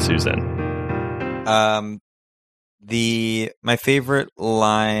was about Susan? My favorite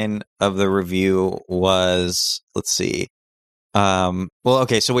line of the review was, let's see. So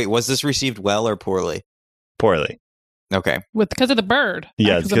wait, was this received well or poorly? Poorly. Okay. Because of the bird.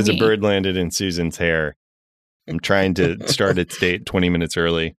 Yeah, it's because a me. bird landed in Susan's hair. I'm trying to start its date 20 minutes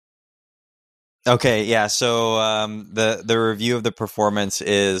early. Okay, yeah. So the review of the performance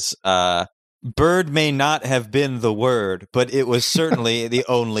is bird may not have been the word, but it was certainly the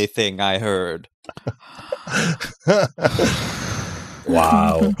only thing I heard.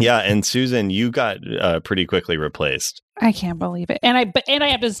 Wow. Yeah, and Susan, you got pretty quickly replaced. I can't believe it. And I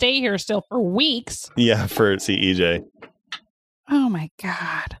have to stay here still for weeks. Yeah, for CEJ. Oh my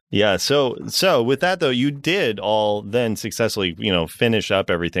God. Yeah, so with that though, you did all then successfully, finish up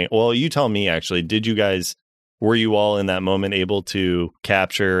everything. Well, you tell me actually, were you all in that moment able to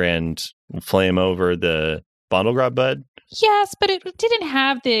capture and flame over the Bondlegrob bud? Yes, but it didn't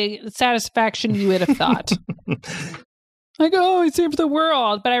have the satisfaction you would have thought. Like, I saved the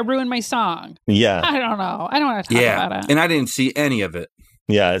world, but I ruined my song. Yeah. I don't know. I don't want to talk about it. And I didn't see any of it.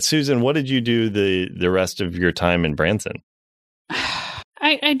 Yeah. Susan, what did you do the rest of your time in Branson?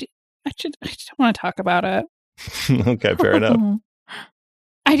 I don't want to talk about it. Okay, fair enough.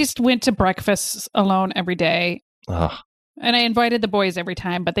 I just went to breakfast alone every day. Ugh. And I invited the boys every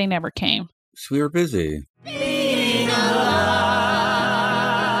time, but they never came. So we were busy. Being alive.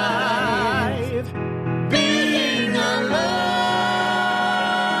 Being alive.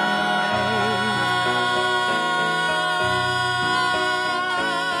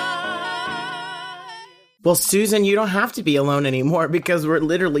 Well, Susan, you don't have to be alone anymore because we're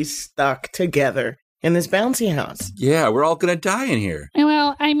literally stuck together in this bouncy house. Yeah, we're all going to die in here.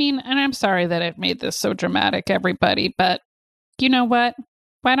 Well, I mean, and I'm sorry that I've made this so dramatic, everybody, but you know what?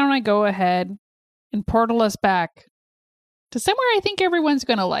 Why don't I go ahead and portal us back to somewhere I think everyone's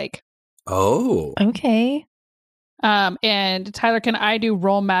going to like? Oh. Okay. And Tyler, can I do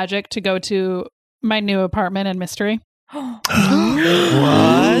roll magic to go to my new apartment in Mystery? What?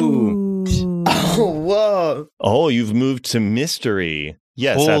 Oh, whoa. Oh, you've moved to Mystery.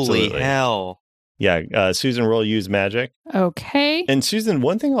 Yes, Holy absolutely. hell. Yeah, Susan, roll use magic. Okay. And Susan,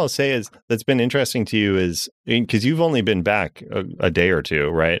 one thing I'll say is that's been interesting to you is because you've only been back a day or two,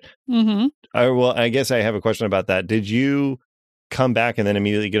 right? Mm-hmm. Well, I guess I have a question about that. Did you come back and then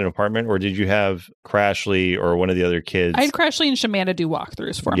immediately get an apartment, or did you have Crashly or one of the other kids? I had Crashly and Shamanda do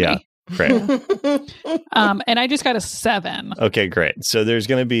walkthroughs for Yeah. me. Great. And I just got a 7. Okay, great. So there's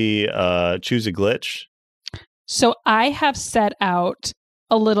going to be choose a glitch. So I have set out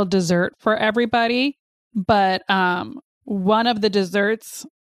a little dessert for everybody, but one of the desserts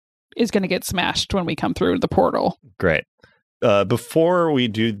is going to get smashed when we come through the portal. Great. Before we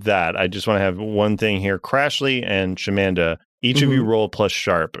do that, I just want to have one thing here. Crashly and Shamanda, each of you roll plus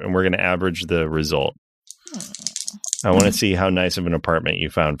sharp, and we're going to average the result. I want to see how nice of an apartment you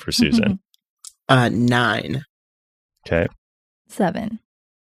found for Susan. 9. Okay. 7.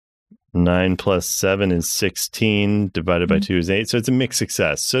 9 plus 7 is 16. Divided by 2 is 8. So it's a mixed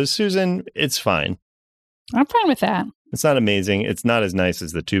success. So Susan, it's fine. I'm fine with that. It's not amazing. It's not as nice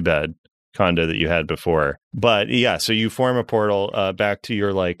as the 2-bed condo that you had before. But yeah, so you form a portal back to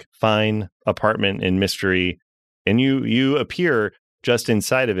your fine apartment in Mystery, and you appear just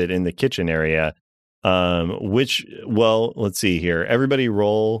inside of it in the kitchen area. Let's see here. Everybody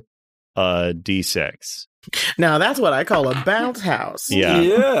roll a D6. Now that's what I call a bounce house.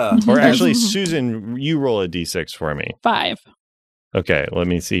 Yeah. Or actually, Susan, you roll a D6 for me. 5. Okay, let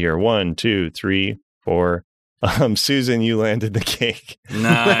me see here. 1, 2, 3, 4. Susan, you landed the cake. I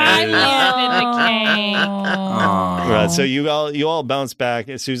Nice. landed the cake. So you all bounce back.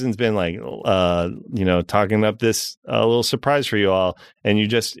 Susan's been like, talking up this little surprise for you all, and you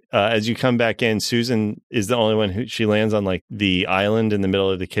just as you come back in, Susan is the only one who she lands on like the island in the middle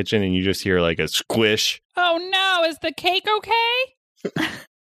of the kitchen, and you just hear like a squish. Oh no, is the cake okay?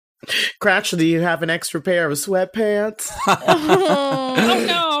 Cratch, do you have an extra pair of sweatpants? Oh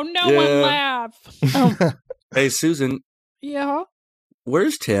no, no one laugh. Oh, Hey, Susan, yeah.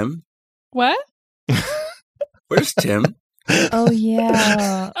 where's Tim? What? Where's Tim? Oh,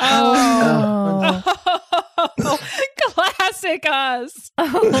 yeah. Oh. Classic us.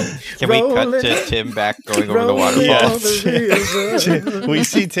 Can we cut to Tim back going over the waterfall? Yes. We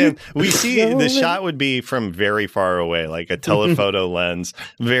see Tim. We see the shot would be from very far away, like a telephoto lens,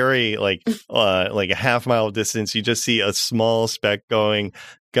 very like a half-mile distance. You just see a small speck going.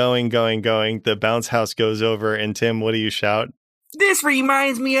 The bounce house goes over, and Tim, what do you shout? This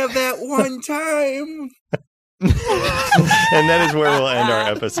reminds me of that one time. And that is where we'll end our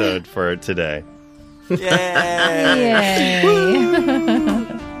episode for today. Yay! Yay.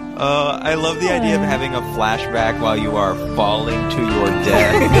 I love the idea of having a flashback while you are falling to your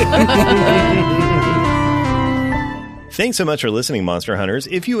death. Thanks so much for listening, Monster Hunters.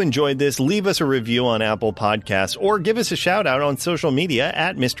 If you enjoyed this, leave us a review on Apple Podcasts or give us a shout out on social media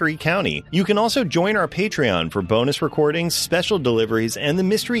at Mystery County. You can also join our Patreon for bonus recordings, special deliveries, and the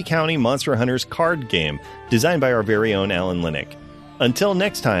Mystery County Monster Hunters card game, designed by our very own Alan Linick. Until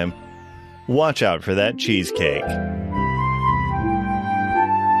next time, watch out for that cheesecake.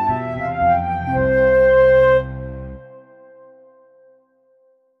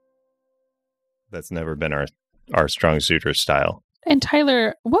 That's never been our strong suit or style. And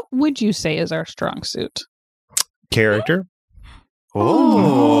Tyler, what would you say is our strong suit? Character?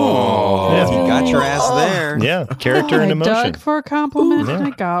 Oh, Yeah. you got your ass there. Yeah, character and I emotion. dug for a compliment Yeah. and I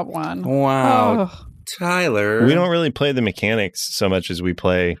got one. Wow. Oh. Tyler. We don't really play the mechanics so much as we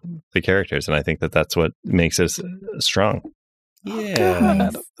play the characters, and I think that that's what makes us strong. Yeah.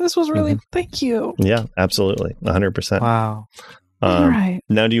 God, this was really, thank you. Yeah, absolutely. 100%. Wow. All right.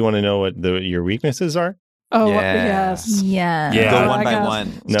 Now, do you want to know what your weaknesses are? Oh, Yeah. yes. Yeah. Yeah. Go Oh, one I by got-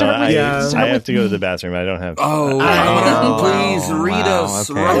 one. No, Start with- Yeah. start I have with to go to me. the bathroom. I don't have. Oh, wow. please read Wow, us.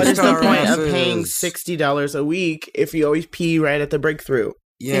 okay. What is the Rockstar point of Houses. paying $60 a week if you always pee right at the breakthrough?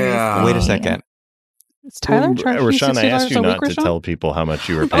 Yeah. Wait a second. Is Tyler charging you Rashawn, I asked $60 you a not week, to Rashawn? tell people how much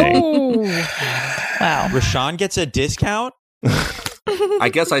you were paying. Oh. Wow. Rashawn gets a discount? I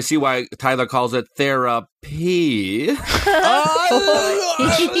guess I see why Tyler calls it therapy. All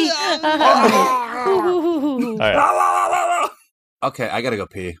right. Okay, I gotta go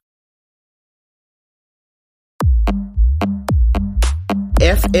pee.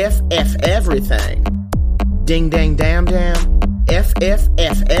 F everything. Ding dang damn damn. F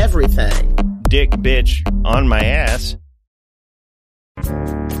everything. Dick bitch on my ass.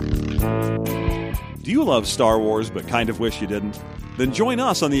 Do you love Star Wars but kind of wish you didn't? Then join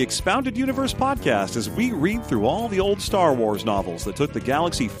us on the Expounded Universe podcast as we read through all the old Star Wars novels that took the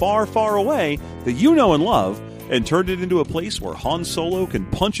galaxy far, far away that you know and love and turned it into a place where Han Solo can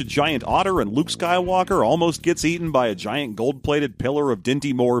punch a giant otter and Luke Skywalker almost gets eaten by a giant gold-plated pillar of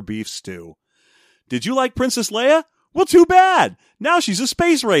Dinty Moore beef stew. Did you like Princess Leia? Well, too bad! Now she's a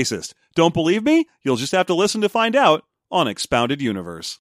space racist. Don't believe me? You'll just have to listen to find out on Expounded Universe.